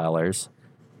 $30,000,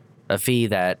 a fee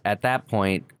that at that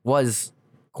point was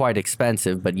quite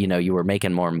expensive, but, you were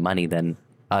making more money than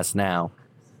us now.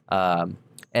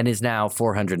 and is now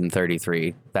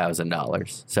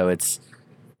 $433,000. So it's,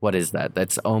 what is that?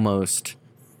 That's almost...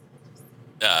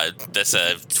 that's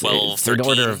a 12, 13,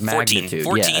 order of 14, magnitude,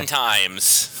 14 yeah.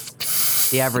 times.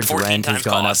 The average 14 rent has times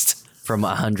gone cost. up from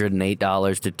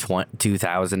 $108 to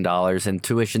 $2,000, and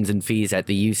tuitions and fees at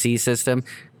the UC system,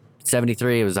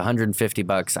 73, it was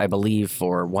 $150, I believe,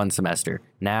 for one semester.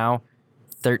 Now,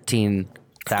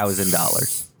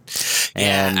 $13,000.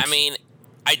 Yeah, I mean,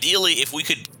 ideally, if we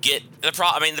could get the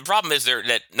problem is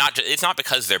it's not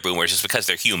because they're boomers, it's because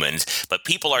they're humans. But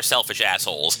people are selfish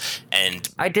assholes, and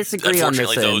I disagree on this.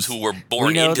 Unfortunately, those who were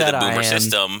born into the boomer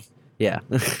system. Yeah.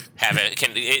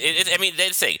 I mean,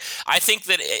 they say, I think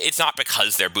that it's not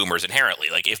because they're boomers inherently.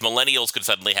 Like, if millennials could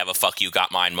suddenly have a "fuck you,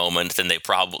 got mine" moment, then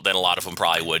then a lot of them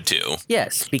probably would too.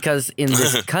 Yes, because in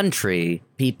this country,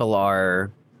 people are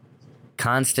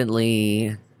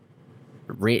constantly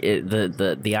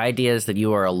the idea is that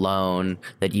you are alone,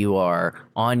 that you are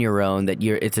on your own, that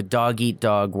it's a dog eat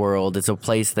dog world. It's a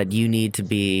place that you need to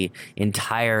be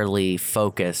entirely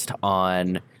focused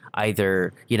on.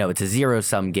 Either, it's a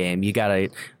zero-sum game. You got to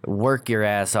work your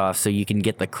ass off so you can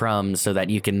get the crumbs so that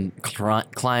you can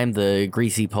climb the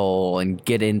greasy pole and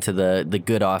get into the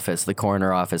good office, the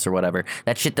corner office or whatever.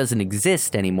 That shit doesn't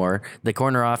exist anymore. The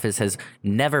corner office has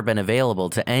never been available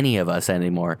to any of us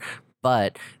anymore.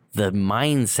 But the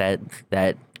mindset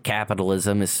that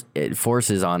capitalism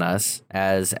forces on us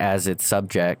as its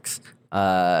subjects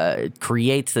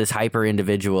creates this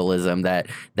hyper-individualism that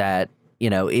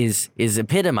is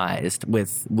epitomized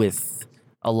with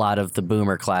a lot of the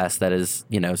boomer class that has,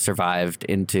 survived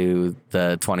into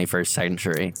the 21st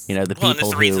century. The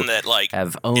people who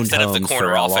have owned homes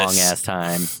for a long-ass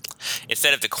time.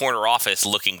 Instead of the corner office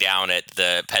looking down at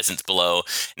the peasants below,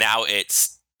 now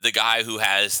it's the guy who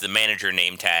has the manager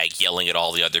name tag yelling at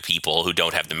all the other people who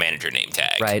don't have the manager name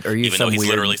tag. Right, or even though he's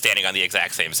literally standing on the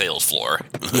exact same sales floor.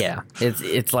 Yeah,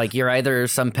 it's like you're either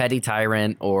some petty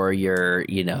tyrant or you're,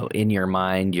 in your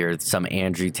mind, you're some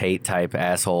Andrew Tate type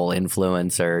asshole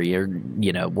influencer.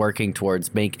 You're, working towards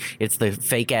it's the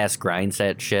fake ass grind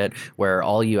set shit where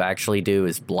all you actually do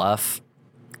is bluff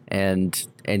and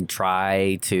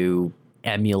try to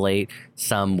emulate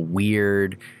some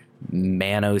weird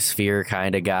manosphere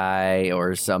kind of guy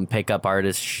or some pickup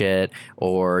artist shit,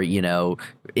 or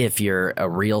if you're a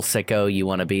real sicko, you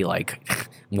want to be like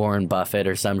Warren Buffett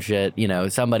or some shit,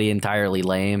 somebody entirely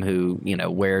lame who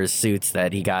wears suits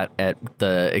that he got at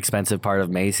the expensive part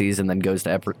of Macy's and then goes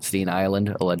to Epstein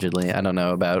Island allegedly. I don't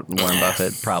know about Warren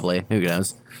Buffett, probably, who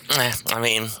knows. I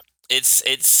mean,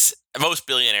 it's most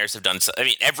billionaires have done.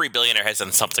 Every billionaire has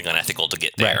done something unethical to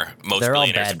get there. Right. Most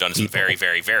billionaires have done some very,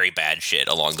 very, very bad shit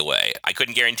along the way. I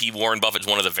couldn't guarantee Warren Buffett's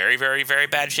one of the very, very, very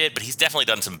bad shit, but he's definitely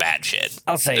done some bad shit.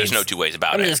 I'll say there's no two ways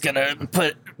about it. I'm just gonna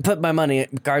put my money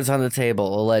cards on the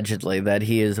table. Allegedly, that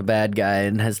he is a bad guy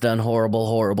and has done horrible,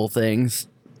 horrible things.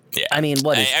 Yeah, I mean, and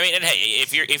hey,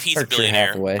 if he's a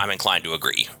billionaire, I'm inclined to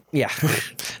agree. Yeah,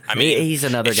 I mean, he's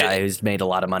another guy who's made a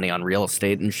lot of money on real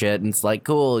estate and shit, and it's like,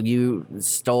 cool, you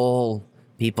stole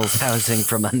people's housing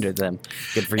from under them.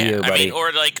 Good for you, buddy. I mean,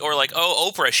 or like, oh,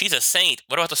 Oprah, she's a saint.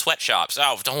 What about the sweatshops?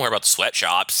 Oh, don't worry about the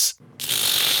sweatshops.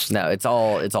 No, it's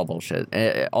all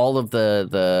bullshit. All of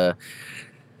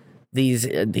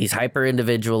these hyper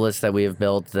individualists that we have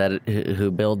built who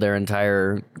build their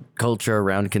entire culture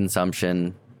around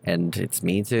consumption. And it's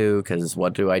me too, because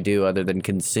what do I do other than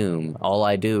consume? All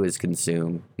I do is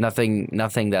consume. Nothing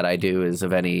that I do is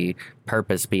of any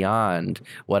purpose beyond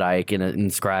what I can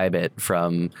inscribe it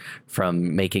from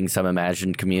making some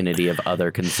imagined community of other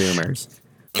consumers.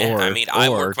 Yeah, I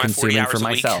work my 40 hours for a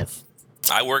week. myself.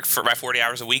 I work for my 40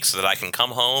 hours a week so that I can come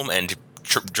home and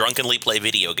drunkenly play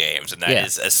video games, and that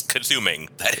is as consuming.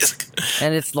 That is,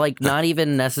 and it's like not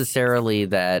even necessarily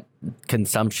that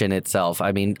consumption itself.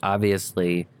 I mean,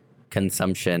 obviously,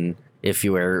 consumption. If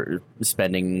you were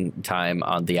spending time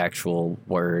on the actual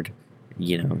word,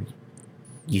 you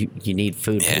need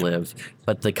food to live.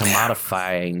 But the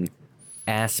commodifying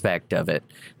aspect of it,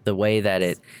 the way that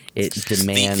it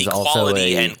demands the also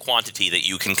quality and quantity that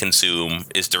you can consume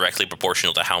is directly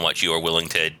proportional to how much you are willing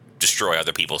to destroy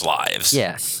other people's lives.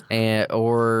 Yes,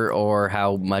 or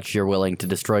how much you're willing to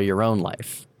destroy your own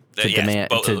life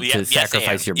to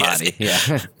sacrifice your body.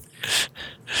 Yes.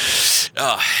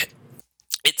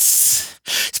 It's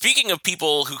speaking of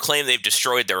people who claim they've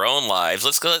destroyed their own lives.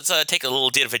 Let's take a little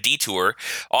bit of a detour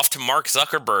off to Mark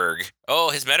Zuckerberg.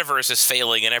 Oh, his metaverse is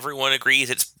failing, and everyone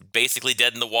agrees it's basically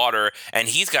dead in the water, and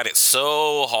he's got it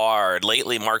so hard.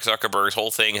 Lately, Mark Zuckerberg's whole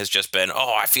thing has just been,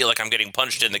 I feel like I'm getting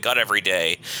punched in the gut every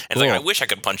day. And it's like, I wish I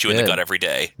could punch you in the gut every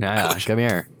day. Nah, come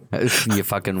here. You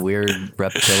fucking weird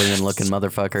reptilian-looking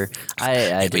motherfucker.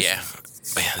 I just, yeah.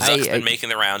 Zuck's been making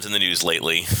the rounds in the news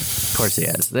lately. Of course he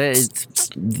has.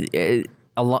 The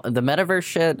metaverse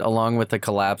shit, along with the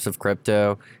collapse of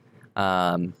crypto,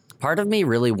 part of me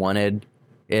really wanted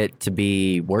it to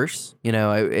be worse. You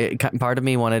know, part of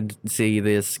me wanted to see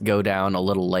this go down a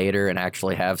little later and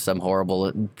actually have some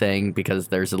horrible thing because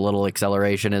there's a little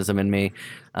accelerationism in me.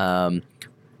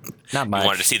 Not much. You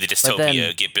wanted to see the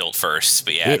dystopia get built first.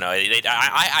 But yeah,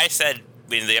 I said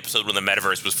in the episode when the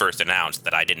metaverse was first announced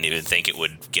that I didn't even think it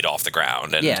would get off the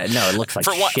ground. And yeah, no, it looks like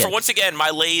shit. For once again,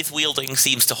 my lathe wielding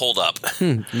seems to hold up.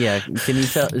 Yeah, can you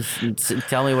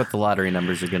tell me what the lottery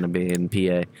numbers are going to be in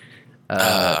PA?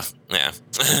 Yeah.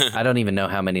 I don't even know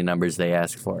how many numbers they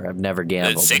ask for. I've never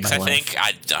gambled. 6, in my I life. think.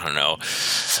 I don't know.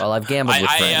 Well, I've gambled with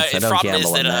friends. I don't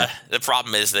gamble on that. The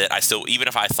problem is that I still, even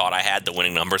if I thought I had the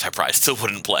winning numbers, I probably still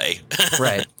wouldn't play.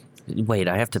 Right. Wait,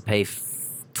 I have to pay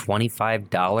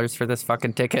 $25 for this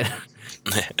fucking ticket?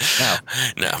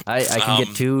 No. I can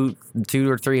get two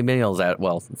or three meals at,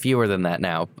 well, fewer than that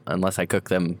now, unless I cook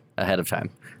them ahead of time.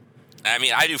 I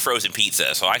mean, I do frozen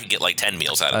pizza, so I can get like 10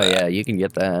 meals out of that. Oh yeah, you can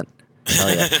get that.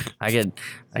 Oh yeah,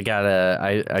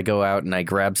 I go out and I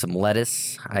grab some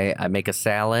lettuce. I make a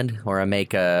salad, or I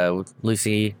make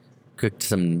Lucy cooked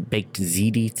some baked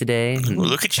ziti today.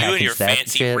 Look at you and your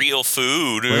fancy real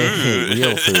food.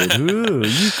 Real food. Ooh,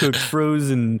 you cooked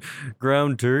frozen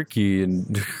ground turkey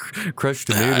and crushed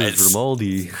tomatoes from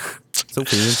Aldi. So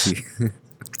fancy.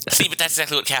 See, but that's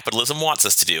exactly what capitalism wants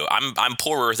us to do. I'm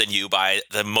poorer than you by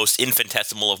the most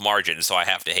infinitesimal of margins, so I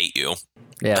have to hate you.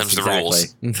 Yeah, those are the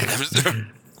rules.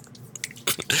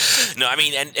 No, I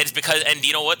mean, and it's because, and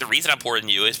you know what? The reason I'm poorer than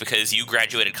you is because you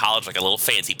graduated college like a little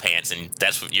fancy pants, and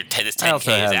that's what your this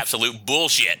 10K is absolute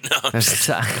bullshit.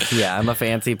 Yeah, I'm a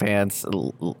fancy pants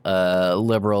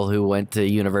liberal who went to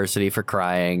university for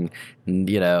crying. And,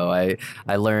 you know,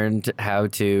 I learned how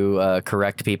to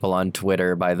correct people on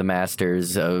Twitter by the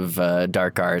masters of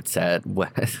dark arts at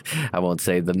I won't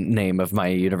say the name of my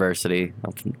university.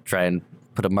 I'll try and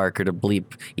put a marker to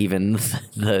bleep even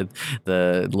the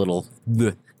little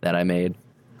that I made.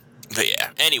 But yeah,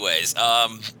 anyways,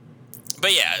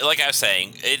 but yeah, like I was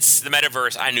saying, it's the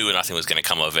metaverse. I knew nothing was going to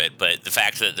come of it, but the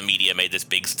fact that the media made this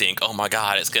big stink, oh my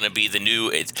god, it's going to be the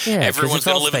new, everyone's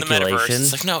going to live in the metaverse.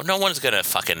 It's like, no one's going to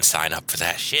fucking sign up for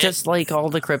that shit. Just like all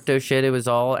the crypto shit, it was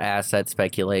all asset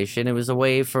speculation. It was a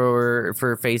way for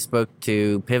Facebook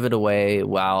to pivot away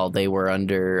while they were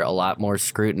under a lot more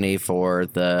scrutiny for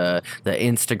the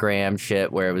Instagram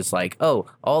shit, where it was like, oh,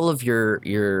 all of your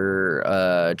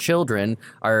children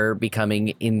are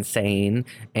becoming insane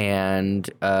and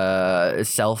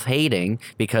self-hating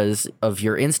because of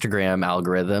your Instagram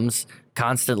algorithms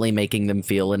constantly making them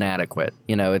feel inadequate.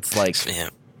 You know, it's like... Yeah.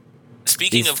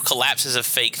 Speaking of collapses of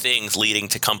fake things leading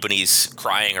to companies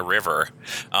crying a river,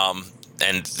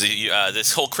 and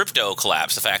this whole crypto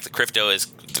collapse, the fact that crypto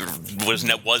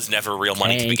was never real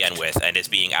money to begin with and is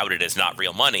being outed as not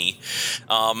real money,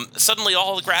 suddenly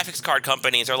all the graphics card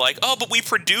companies are like, oh, but we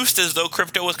produced as though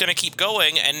crypto was going to keep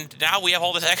going, and now we have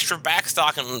all this extra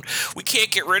backstock and we can't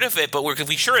get rid of it, but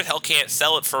we sure as hell can't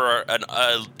sell it for an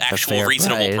actual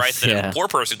reasonable price that a poor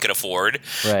person could afford.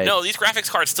 Right. No, these graphics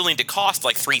cards still need to cost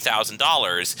like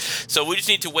 $3,000, so we just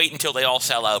need to wait until they all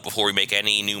sell out before we make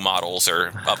any new models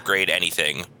or upgrade anything.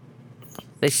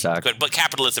 They suck. But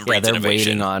capitalism breeds they're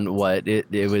innovation. Waiting on what? It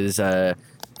was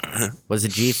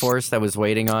it GeForce that was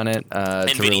waiting on it?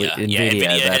 NVIDIA.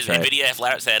 NVIDIA, that's right. NVIDIA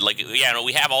flat out said, like, yeah, no,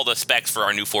 we have all the specs for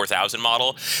our new 4000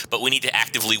 model, but we need to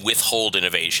actively withhold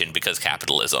innovation because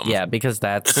capitalism. Yeah, because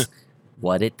that's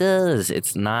what it does.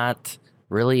 It's not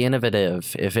really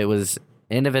innovative. If it was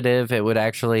innovative, it would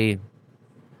actually...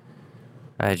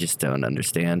 I just don't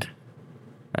understand.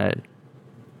 Yeah.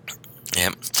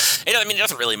 I mean, it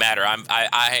doesn't really matter.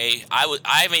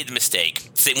 I made the mistake.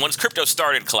 See, once crypto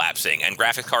started collapsing and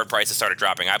graphics card prices started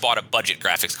dropping, I bought a budget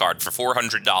graphics card for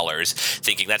 $400,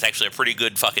 thinking that's actually a pretty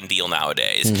good fucking deal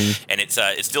nowadays. Mm-hmm. And it's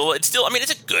still. I mean,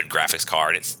 it's a good graphics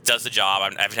card. It does the job.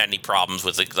 I haven't had any problems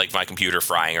with like my computer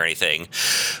frying or anything.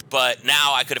 But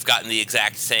now I could have gotten the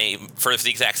exact same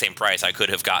price. I could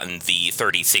have gotten the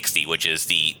 3060, which is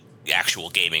the actual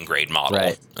gaming grade model.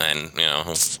 Right. And you know,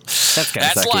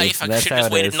 that's life. I should have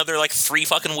just waited another like 3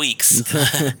 fucking weeks.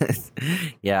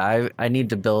 Yeah, I need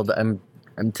to build. I'm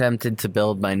tempted to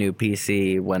build my new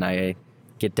PC when I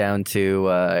get down to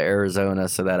Arizona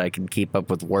so that I can keep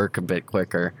up with work a bit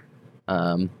quicker.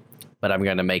 But I'm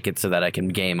gonna make it so that I can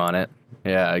game on it.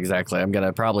 Yeah, exactly. I'm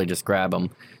gonna probably just grab them.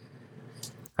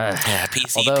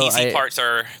 PC parts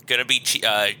are gonna be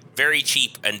very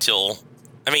cheap until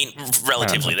I mean,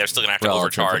 relatively, they're still going to have to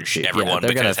overcharge everyone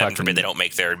because heaven forbid they don't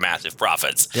make their massive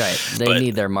profits. Right. They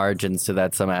need their margins so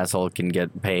that some asshole can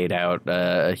get paid out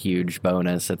a huge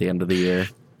bonus at the end of the year.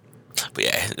 But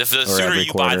yeah, the sooner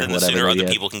you buy them, the sooner other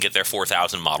people can get their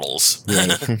 4,000 models.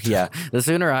 Yeah. The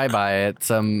sooner I buy it,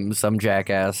 some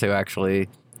jackass who actually,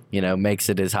 makes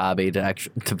it his hobby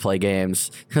to play games,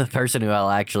 the person who will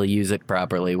actually use it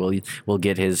properly will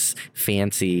get his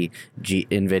fancy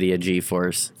NVIDIA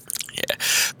GeForce. Yeah,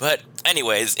 but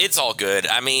anyways, it's all good.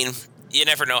 I mean, you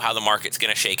never know how the market's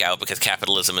going to shake out because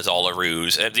capitalism is all a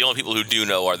ruse, and the only people who do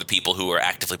know are the people who are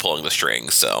actively pulling the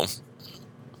strings. So,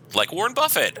 like Warren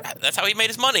Buffett, that's how he made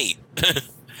his money.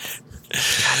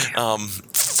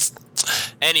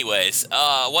 Anyways,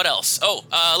 what else?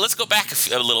 Let's go back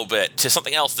a little bit to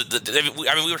something else.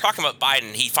 We were talking about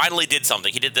Biden. He finally did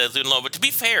something. He did the student loan, but to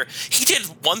be fair, he did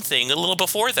one thing a little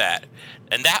before that,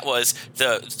 and that was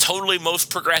the totally most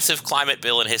progressive climate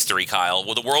bill in history, Kyle.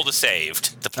 Well, the world is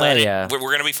saved. The planet, we're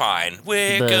going to be fine.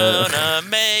 We're gonna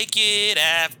make it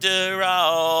after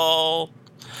all.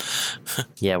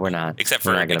 Yeah, we're not. Except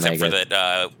for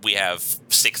that, we have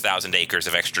 6,000 acres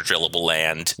of extra drillable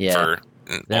land for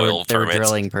oil permits. There were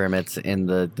drilling permits in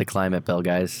the climate bill,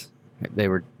 guys. They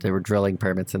were drilling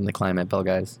permits in the climate bill,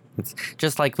 guys. It's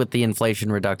just like with the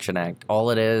Inflation Reduction Act. All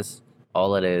it is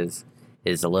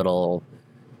a little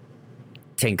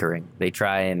tinkering. They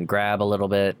try and grab a little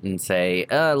bit and say,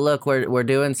 look, we're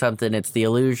doing something. It's the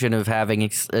illusion of having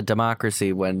a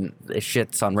democracy when it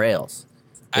shit's on rails.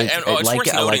 It's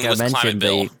worth noting with the climate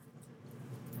bill.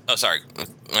 Oh, sorry.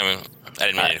 I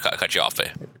didn't mean to cut you off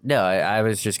there. No, I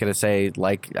was just going to say,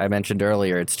 like I mentioned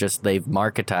earlier, it's just they've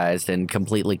marketized and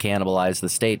completely cannibalized the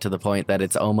state to the point that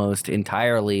it's almost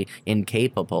entirely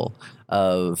incapable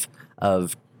of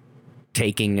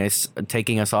taking us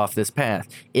off this path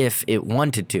if it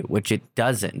wanted to, which it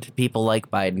doesn't. People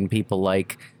like Biden, people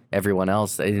like everyone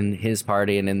else in his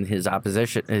party and in his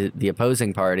opposition, the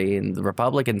opposing party and the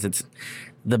Republicans. It's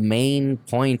the main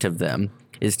point of them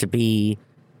is to be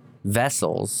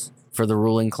vessels for the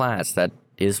ruling class. That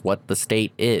is what the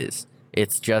state is.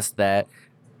 It's just that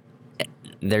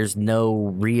there's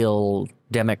no real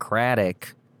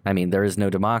democratic, there is no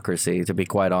democracy, to be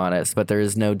quite honest, but there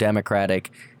is no democratic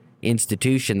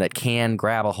institution that can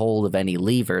grab a hold of any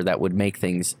lever that would make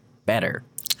things better,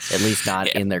 at least not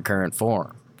in their current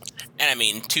form.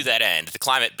 And to that end, the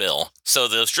climate bill, so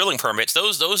those drilling permits,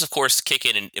 those of course kick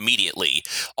in immediately.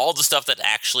 All the stuff that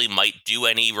actually might do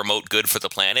any remote good for the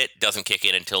planet doesn't kick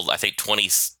in until, I think,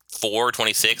 24,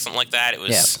 26, something like that. It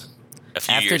was a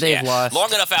few after years. They've lost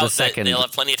long enough out that they'll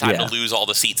have plenty of time to lose all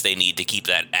the seats they need to keep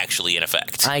that actually in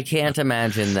effect. I can't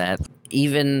imagine that.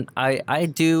 Even, I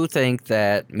do think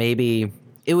that maybe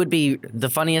it would be,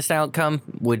 the funniest outcome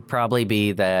would probably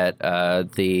be that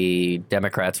the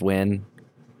Democrats win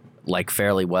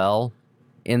fairly well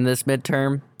in this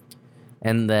midterm,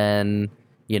 and then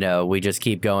we just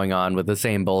keep going on with the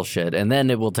same bullshit, and then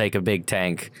it will take a big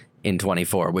tank in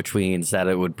 24, which means that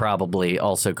it would probably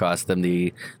also cost them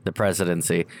the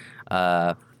presidency,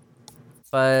 but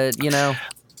the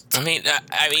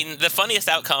funniest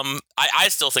outcome, I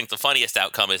still think the funniest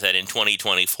outcome is that in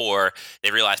 2024, they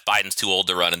realize Biden's too old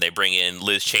to run and they bring in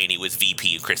Liz Cheney with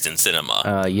VP and Kristen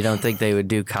Sinema. You don't think they would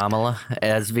do Kamala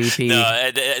as VP?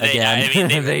 No,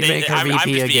 they'd make her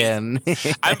VP again.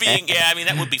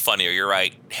 That would be funnier. You're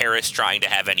right. Harris trying to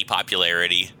have any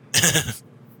popularity.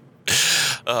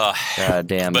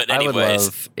 Damn. But anyways, I would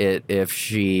love it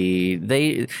if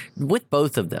with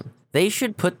both of them, they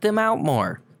should put them out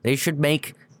more. They should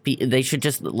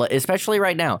just, especially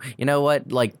right now. You know what?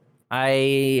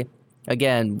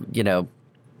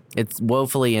 It's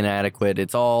woefully inadequate.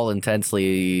 It's all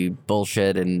intensely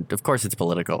bullshit, and of course it's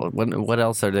political. What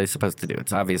else are they supposed to do?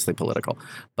 It's obviously political.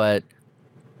 But,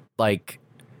 at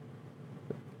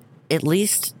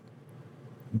least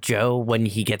Joe, when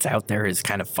he gets out there, is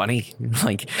kind of funny.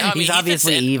 He's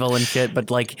obviously evil and shit, but,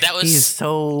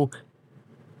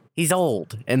 he's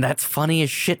old, and that's funny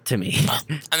as shit to me.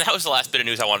 And that was the last bit of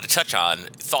news I wanted to touch on.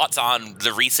 Thoughts on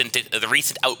the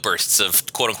recent outbursts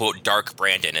of quote-unquote Dark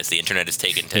Brandon, as the internet has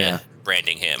taken to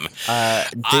branding him.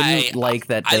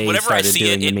 Whenever I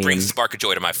see it brings a spark of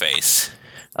joy to my face.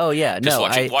 Oh, yeah.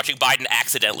 Watching Biden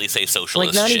accidentally say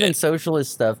socialist not shit. even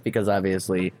socialist stuff, because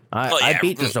obviously I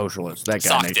beat the socialists. That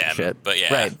guy makes shit. But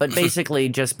yeah. Right, but basically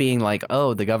just being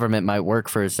the government might work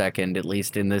for a second, at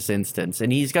least in this instance.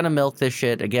 And he's going to milk this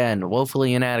shit again,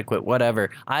 woefully inadequate,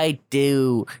 whatever. I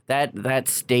do. That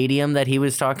stadium that he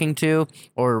was talking to,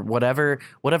 or whatever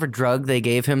drug they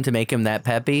gave him to make him that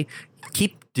peppy,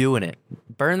 doing it.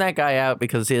 Burn that guy out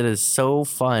because it is so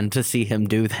fun to see him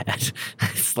do that.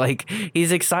 It's like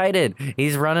he's excited.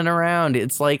 He's running around.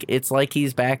 It's like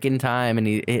he's back in time, and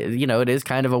it is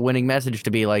kind of a winning message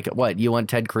to be like, what, you want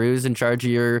Ted Cruz in charge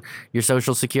of your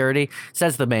Social Security?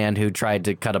 Says the man who tried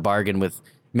to cut a bargain with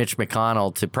Mitch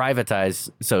McConnell to privatize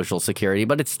Social Security,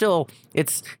 but it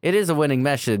is a winning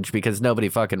message because nobody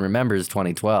fucking remembers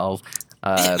 2012.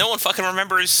 No one fucking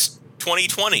remembers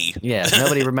 2020. Yeah,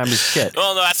 nobody remembers shit.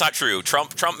 Well, no, that's not true.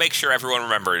 Trump makes sure everyone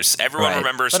remembers. Everyone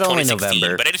remembers but 2016,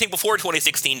 November. But anything before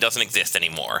 2016 doesn't exist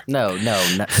anymore. No,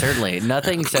 certainly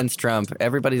nothing since Trump.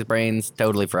 Everybody's brain's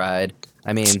totally fried.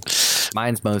 I mean,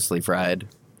 mine's mostly fried.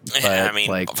 But, I mean,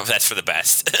 that's for the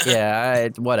best. Yeah,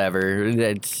 whatever.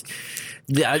 It's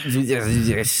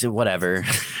whatever.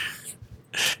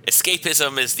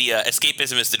 Escapism is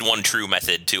the one true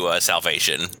method to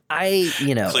salvation.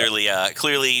 Clearly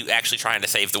actually trying to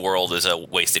save the world is a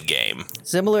wasted game.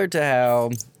 Similar to how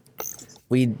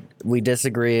we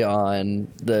disagree on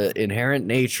the inherent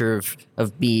nature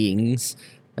of beings,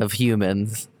 of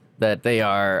humans, that they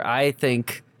are, I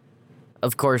think,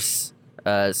 of course,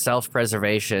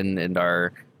 self-preservation and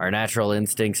our natural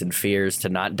instincts and fears to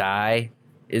not die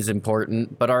is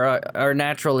important, but our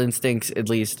natural instincts, at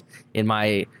least in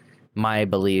my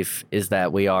belief, is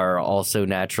that we are also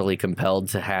naturally compelled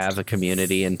to have a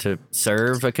community and to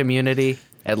serve a community.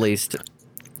 At least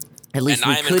and we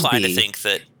I'm could inclined be to think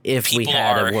that if we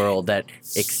had a world that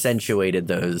accentuated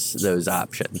those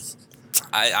options.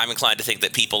 I'm inclined to think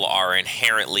that people are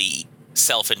inherently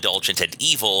self-indulgent and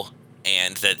evil,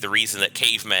 and that the reason that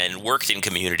cavemen worked in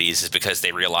communities is because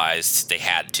they realized they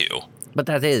had to. But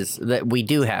that we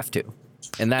do have to.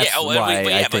 And that's why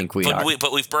I think we are.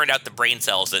 But we've burned out the brain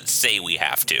cells that say we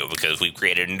have to, because we've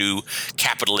created a new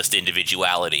capitalist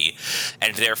individuality,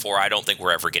 and therefore I don't think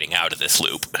we're ever getting out of this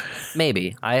loop.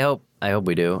 Maybe. I hope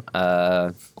we do.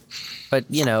 But,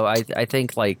 I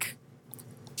think, like...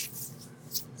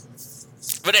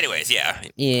 But anyways, yeah.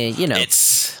 Yeah,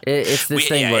 it's this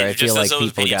thing where I feel like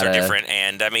those people opinions gotta... are different,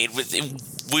 and I mean,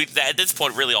 at this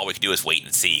point, really all we can do is wait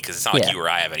and see, because it's not like you or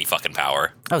I have any fucking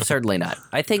power. Oh, certainly not.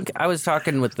 I think I was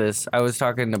talking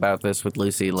about this with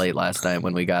Lucy late last night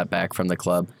when we got back from the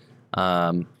club,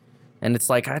 and it's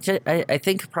like I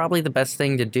think probably the best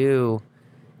thing to do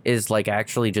is like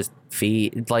actually just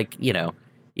feed, like,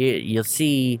 you'll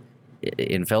see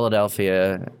in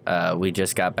Philadelphia. We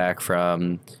just got back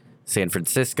from San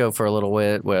Francisco for a little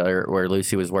bit, where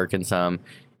Lucy was working some,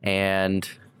 and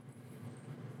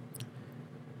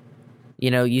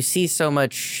you see so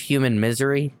much human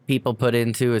misery people put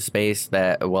into a space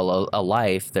that, well, a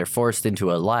life, they're forced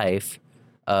into a life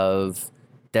of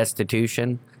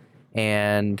destitution,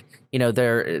 and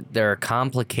there are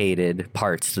complicated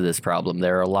parts to this problem.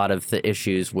 There are a lot of the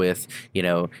issues with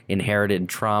inherited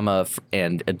trauma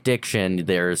and addiction.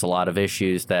 There's a lot of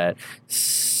issues that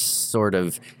sort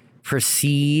of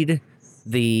precede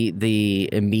the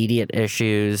immediate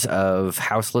issues of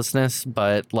houselessness,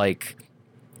 but like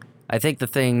I think the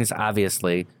things,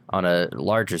 obviously, on a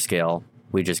larger scale,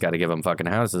 we just got to give them fucking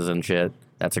houses and shit.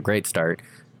 That's a great start.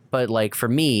 But like for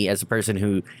me, as a person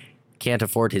who can't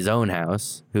afford his own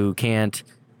house, who can't,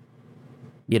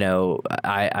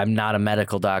 I'm not a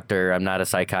medical doctor, I'm not a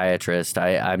psychiatrist,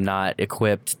 I'm not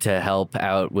equipped to help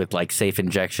out with like safe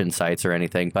injection sites or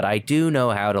anything, but I do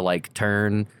know how to like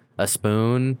turn a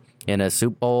spoon in a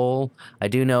soup bowl. I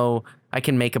do know I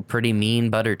can make a pretty mean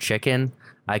butter chicken.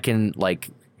 I can like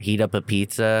heat up a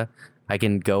pizza. I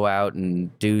can go out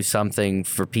and do something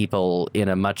for people in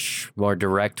a much more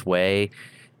direct way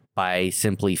by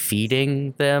simply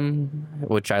feeding them,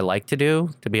 which I like to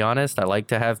do, to be honest. I like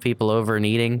to have people over and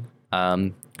eating.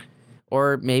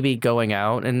 Or maybe going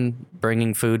out and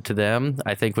bringing food to them,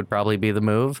 I think would probably be the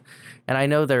move. And I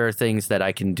know there are things that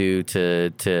I can do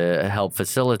to help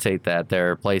facilitate that.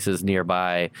 There are places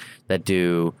nearby that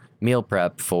do meal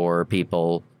prep for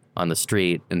people on the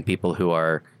street and people who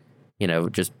are,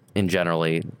 just in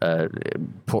generally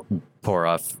poor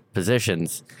off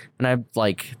positions. And I'm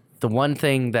like, the one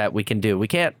thing that we can do,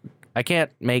 I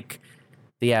can't make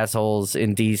the assholes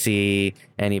in DC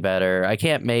any better. I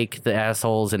can't make the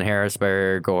assholes in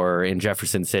Harrisburg or in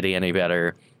Jefferson City any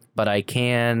better, but I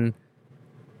can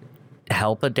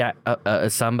help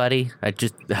somebody. I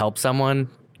just help someone,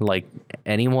 like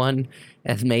anyone,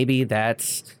 and maybe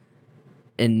that's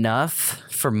enough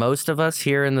for most of us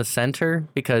here in the center,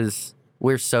 because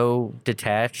we're so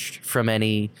detached from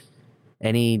any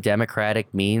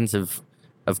democratic means of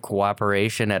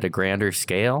cooperation at a grander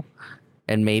scale.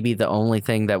 And maybe the only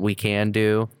thing that we can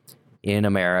do in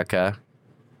America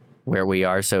where we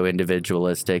are so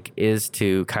individualistic is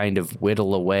to kind of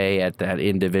whittle away at that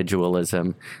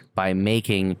individualism by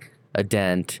making a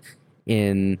dent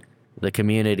in the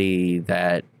community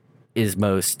that is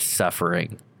most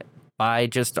suffering, by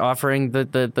just offering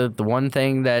the one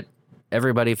thing that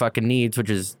everybody fucking needs, which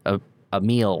is a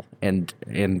meal and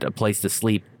a place to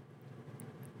sleep.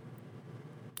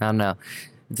 I don't know.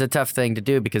 It's a tough thing to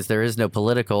do because there is no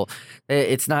political.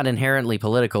 It's not inherently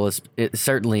political. It's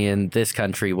certainly in this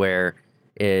country where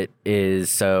it is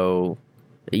so.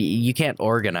 You can't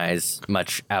organize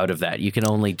much out of that. You can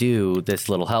only do this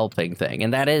little helping thing,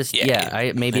 and that is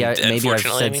maybe I've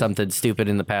said something stupid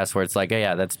in the past where it's like, oh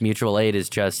yeah, that's mutual aid is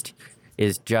just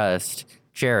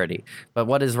charity. But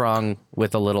what is wrong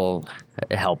with a little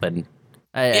helping?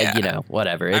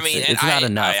 Whatever. It's not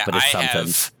enough, but it's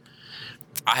something.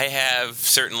 I have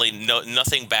certainly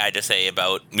nothing bad to say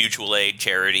about mutual aid,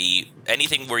 charity,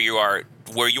 anything where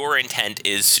your intent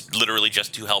is literally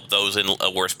just to help those in a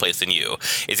worse place than you.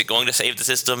 Is it going to save the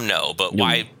system? No, but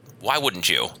why wouldn't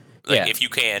you? If you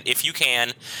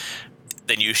can,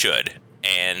 then you should.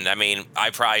 And I mean,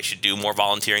 I probably should do more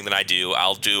volunteering than I do.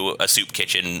 I'll do a soup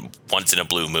kitchen once in a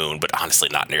blue moon, but honestly,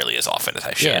 not nearly as often as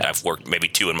I should. Yeah. I've worked maybe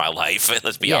 2 in my life.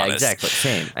 Let's be honest. Yeah, exactly.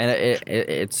 Same. And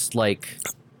it's like,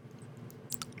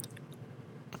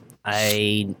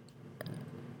 I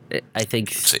think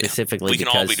specifically we can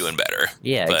all be doing better.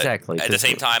 Yeah, but exactly. At the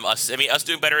same time, us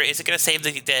doing better, is it going to save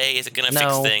the day? Is it going to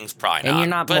fix things? Probably not. And you're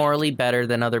not morally better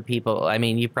than other people. I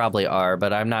mean, you probably are,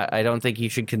 but I don't think you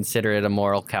should consider it a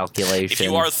moral calculation. If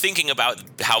you are thinking about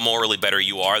how morally better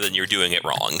you are, then you're doing it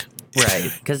wrong.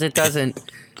 Right, because it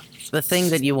doesn't. The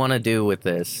thing that you want to do with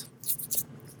this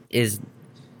is.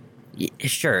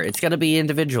 Sure, it's going to be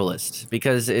individualist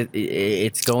because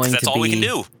it's going to be. That's all we can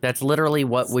do. That's literally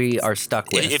what we are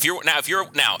stuck with. If you're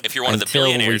one of the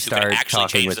billionaires who can actually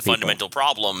change the fundamental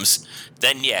problems,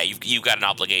 then yeah, you've got an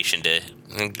obligation to.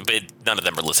 But none of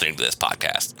them are listening to this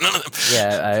podcast. None of them.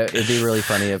 Yeah, it'd be really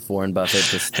funny if Warren Buffett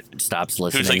just stops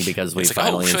listening because we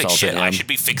finally insulted him. I should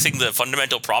be fixing the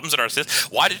fundamental problems in our system.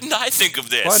 Why didn't I think of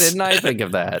this? Why didn't I think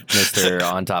of that, Mister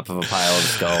on top of a pile of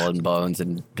skull and bones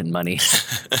and money?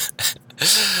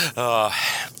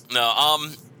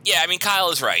 Yeah, I mean,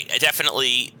 Kyle is right.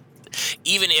 Definitely,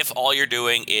 even if all you're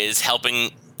doing is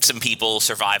helping some people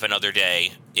survive another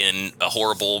day in a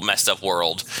horrible, messed up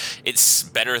world, it's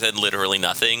better than literally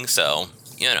nothing. So,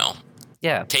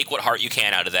 yeah, take what heart you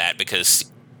can out of that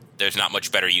because there's not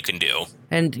much better you can do.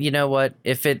 And you know what?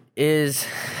 If it is,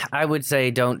 I would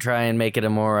say don't try and make it a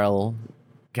moral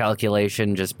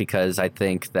calculation just because I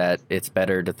think that it's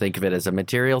better to think of it as a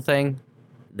material thing,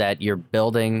 that you're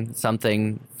building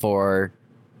something for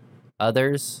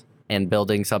others and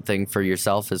building something for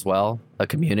yourself as well, a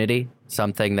community,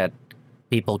 something that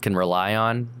people can rely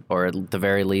on, or at the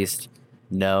very least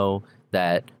know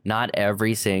that not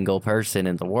every single person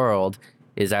in the world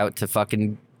is out to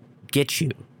fucking get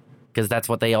you, because that's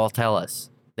what they all tell us.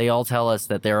 They all tell us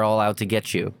that they're all out to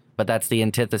get you, but that's the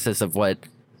antithesis of what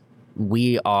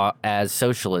we are as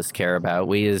socialists care about,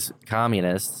 we as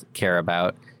communists care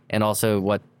about, and also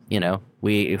what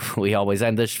we always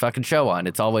end this fucking show on.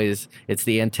 It's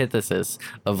the antithesis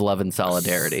of love and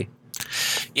solidarity.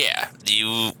 Yeah,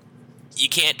 you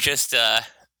can't just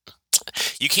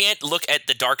you can't look at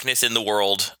the darkness in the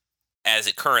world as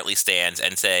it currently stands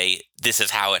and say this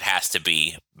is how it has to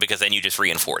be, because then you just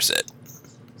reinforce it.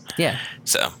 Yeah.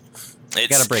 So you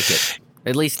gotta break it.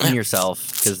 At least in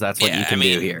yourself, because that's what you can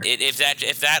do here.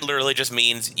 If that literally just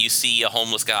means you see a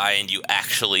homeless guy and you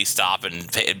actually stop and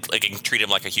treat him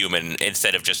like a human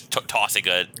instead of just tossing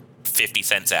a 50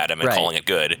 cents at him and calling it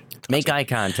good. Make eye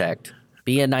contact.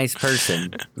 Be a nice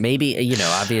person. Maybe,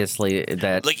 obviously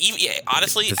that...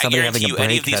 honestly, I guarantee you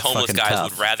any of these homeless guys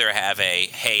would rather have a,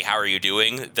 hey, how are you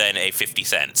doing, than a 50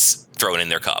 cents thrown in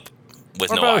their cup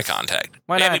with no eye contact.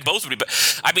 Why not? I mean, both would be...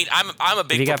 I mean, I'm a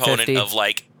big proponent of,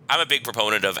 I'm a big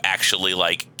proponent of actually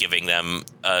giving them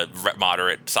a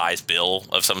moderate sized bill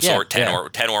of some sort,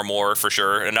 10 or more for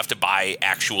sure, enough to buy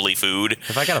actually food.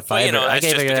 If I got a $5, I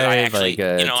gave a guy a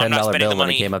 $10 bill when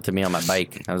he came up to me on my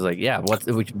bike. I was like, yeah,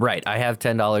 I have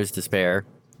 $10 to spare.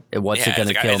 What's it going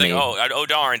to kill me? Oh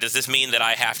darn, does this mean that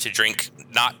I have to drink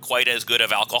not quite as good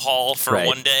of alcohol for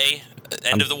one day?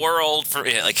 End of the world for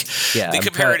the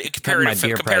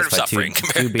comparative suffering.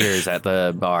 Two beers at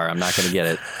the bar. I'm not going to get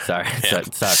it. Sorry,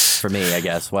 it sucks for me. I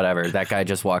guess whatever. That guy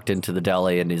just walked into the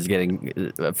deli and he's getting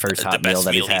the first hot meal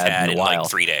that he's had in a while.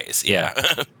 3 days. Yeah.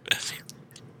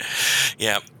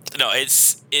 Yeah. No,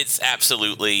 it's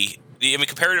absolutely. I mean,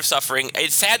 comparative suffering,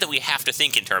 it's sad that we have to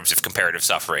think in terms of comparative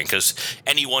suffering, because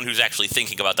anyone who's actually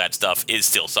thinking about that stuff is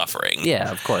still suffering. Yeah,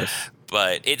 of course.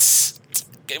 But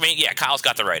yeah, Kyle's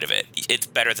got the right of it. It's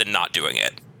better than not doing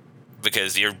it.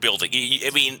 Because you're building.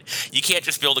 You can't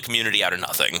just build a community out of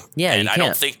nothing. Yeah, and you I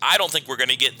can't. don't think we're going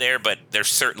to get there, but there's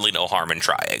certainly no harm in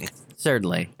trying.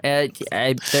 Certainly, there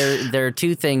are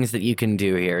two things that you can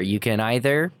do here. You can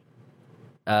either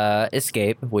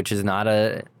escape, which is not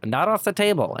off the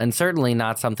table, and certainly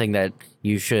not something that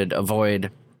you should avoid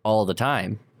all the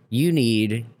time. You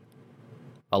need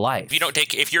a life.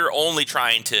 If you're only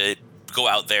trying to go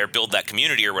out there, build that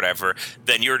community or whatever,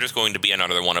 then you're just going to be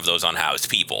another one of those unhoused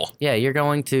people. Yeah, you're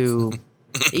going to,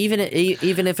 even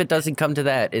if it doesn't come to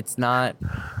that, it's not,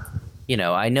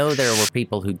 I know there were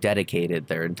people who dedicated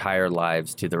their entire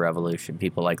lives to the revolution,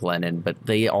 people like Lenin, but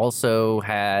they also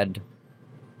had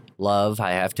love,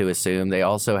 I have to assume. They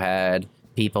also had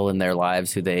people in their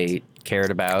lives who they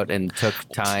cared about and took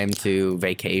time to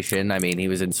vacation. I mean, he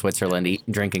was in Switzerland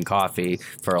drinking coffee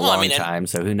for a long time,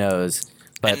 so who knows?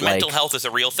 But and mental health is a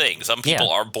real thing. Some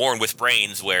people are born with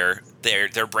brains where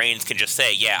their brains can just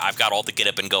say, "Yeah, I've got all the get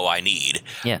up and go I need."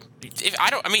 Yeah.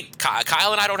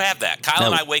 Kyle and I don't have that. Kyle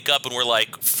and I wake up and we're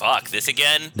like, "Fuck this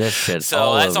again." This shit.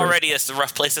 So that's already a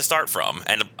rough place to start from.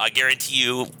 And I guarantee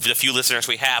you, the few listeners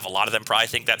we have, a lot of them probably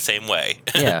think that same way.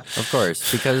 Yeah, of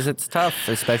course, because it's tough,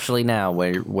 especially now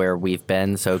where we've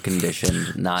been so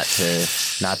conditioned not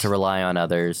to rely on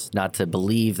others, not to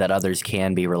believe that others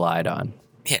can be relied on.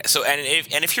 Yeah. So,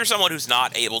 if you're someone who's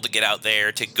not able to get out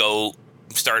there to go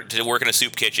start to work in a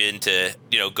soup kitchen, to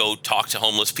go talk to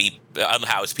homeless people,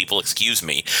 unhoused people, excuse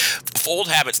me, old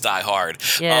habits die hard.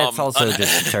 Yeah, it's also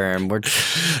just a term. We're,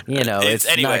 it's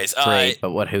anyways, not great.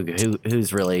 But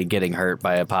who's really getting hurt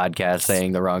by a podcast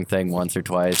saying the wrong thing once or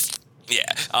twice?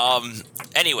 Yeah.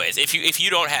 Anyways, if you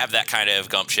don't have that kind of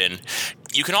gumption,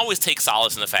 you can always take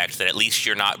solace in the fact that at least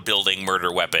you're not building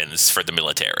murder weapons for the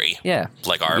military. Yeah.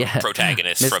 Like our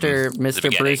protagonist from the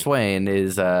beginning. Bruce Wayne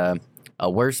is a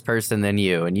worse person than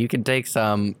you, and you can take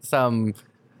some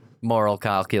moral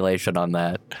calculation on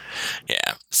that.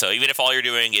 Yeah. So even if all you're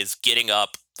doing is getting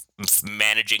up,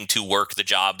 managing to work the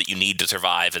job that you need to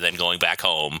survive, and then going back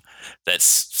home, that's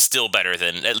still better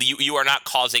than you are not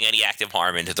causing any active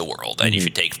harm into the world. And you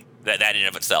should take that in and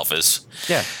of itself is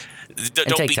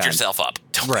don't beat yourself up.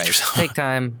 Take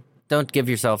time. Don't give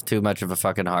yourself too much of a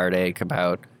fucking heartache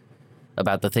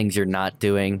about the things you're not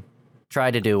doing.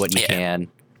 Try to do what you can.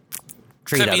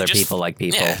 Treat other people like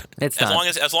people. Yeah. It's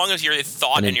as long as your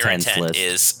thought and your intent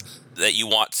is that you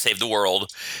want to save the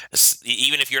world,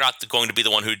 even if you're not going to be the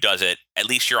one who does it, at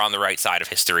least you're on the right side of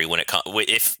history when it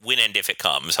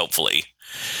comes, hopefully.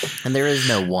 And there is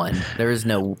no one. There is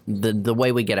no the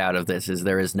way we get out of this is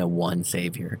there is no one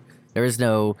savior. There is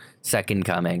no second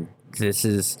coming. This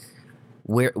is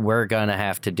we're gonna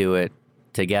have to do it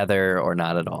together or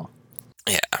not at all.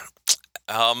 Yeah.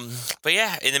 But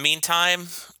yeah, in the meantime,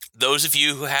 those of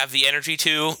you who have the energy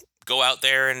to go out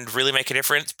there and really make a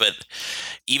difference, but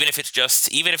even if it's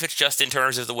just in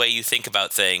terms of the way you think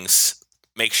about things,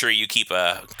 make sure you keep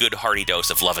a good hearty dose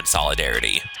of love and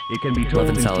solidarity. It can be told love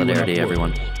and solidarity,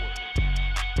 everyone.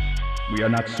 We are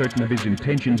not certain of his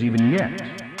intentions even yet.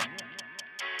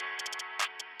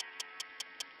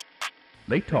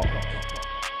 They talk.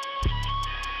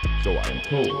 So I am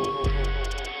told.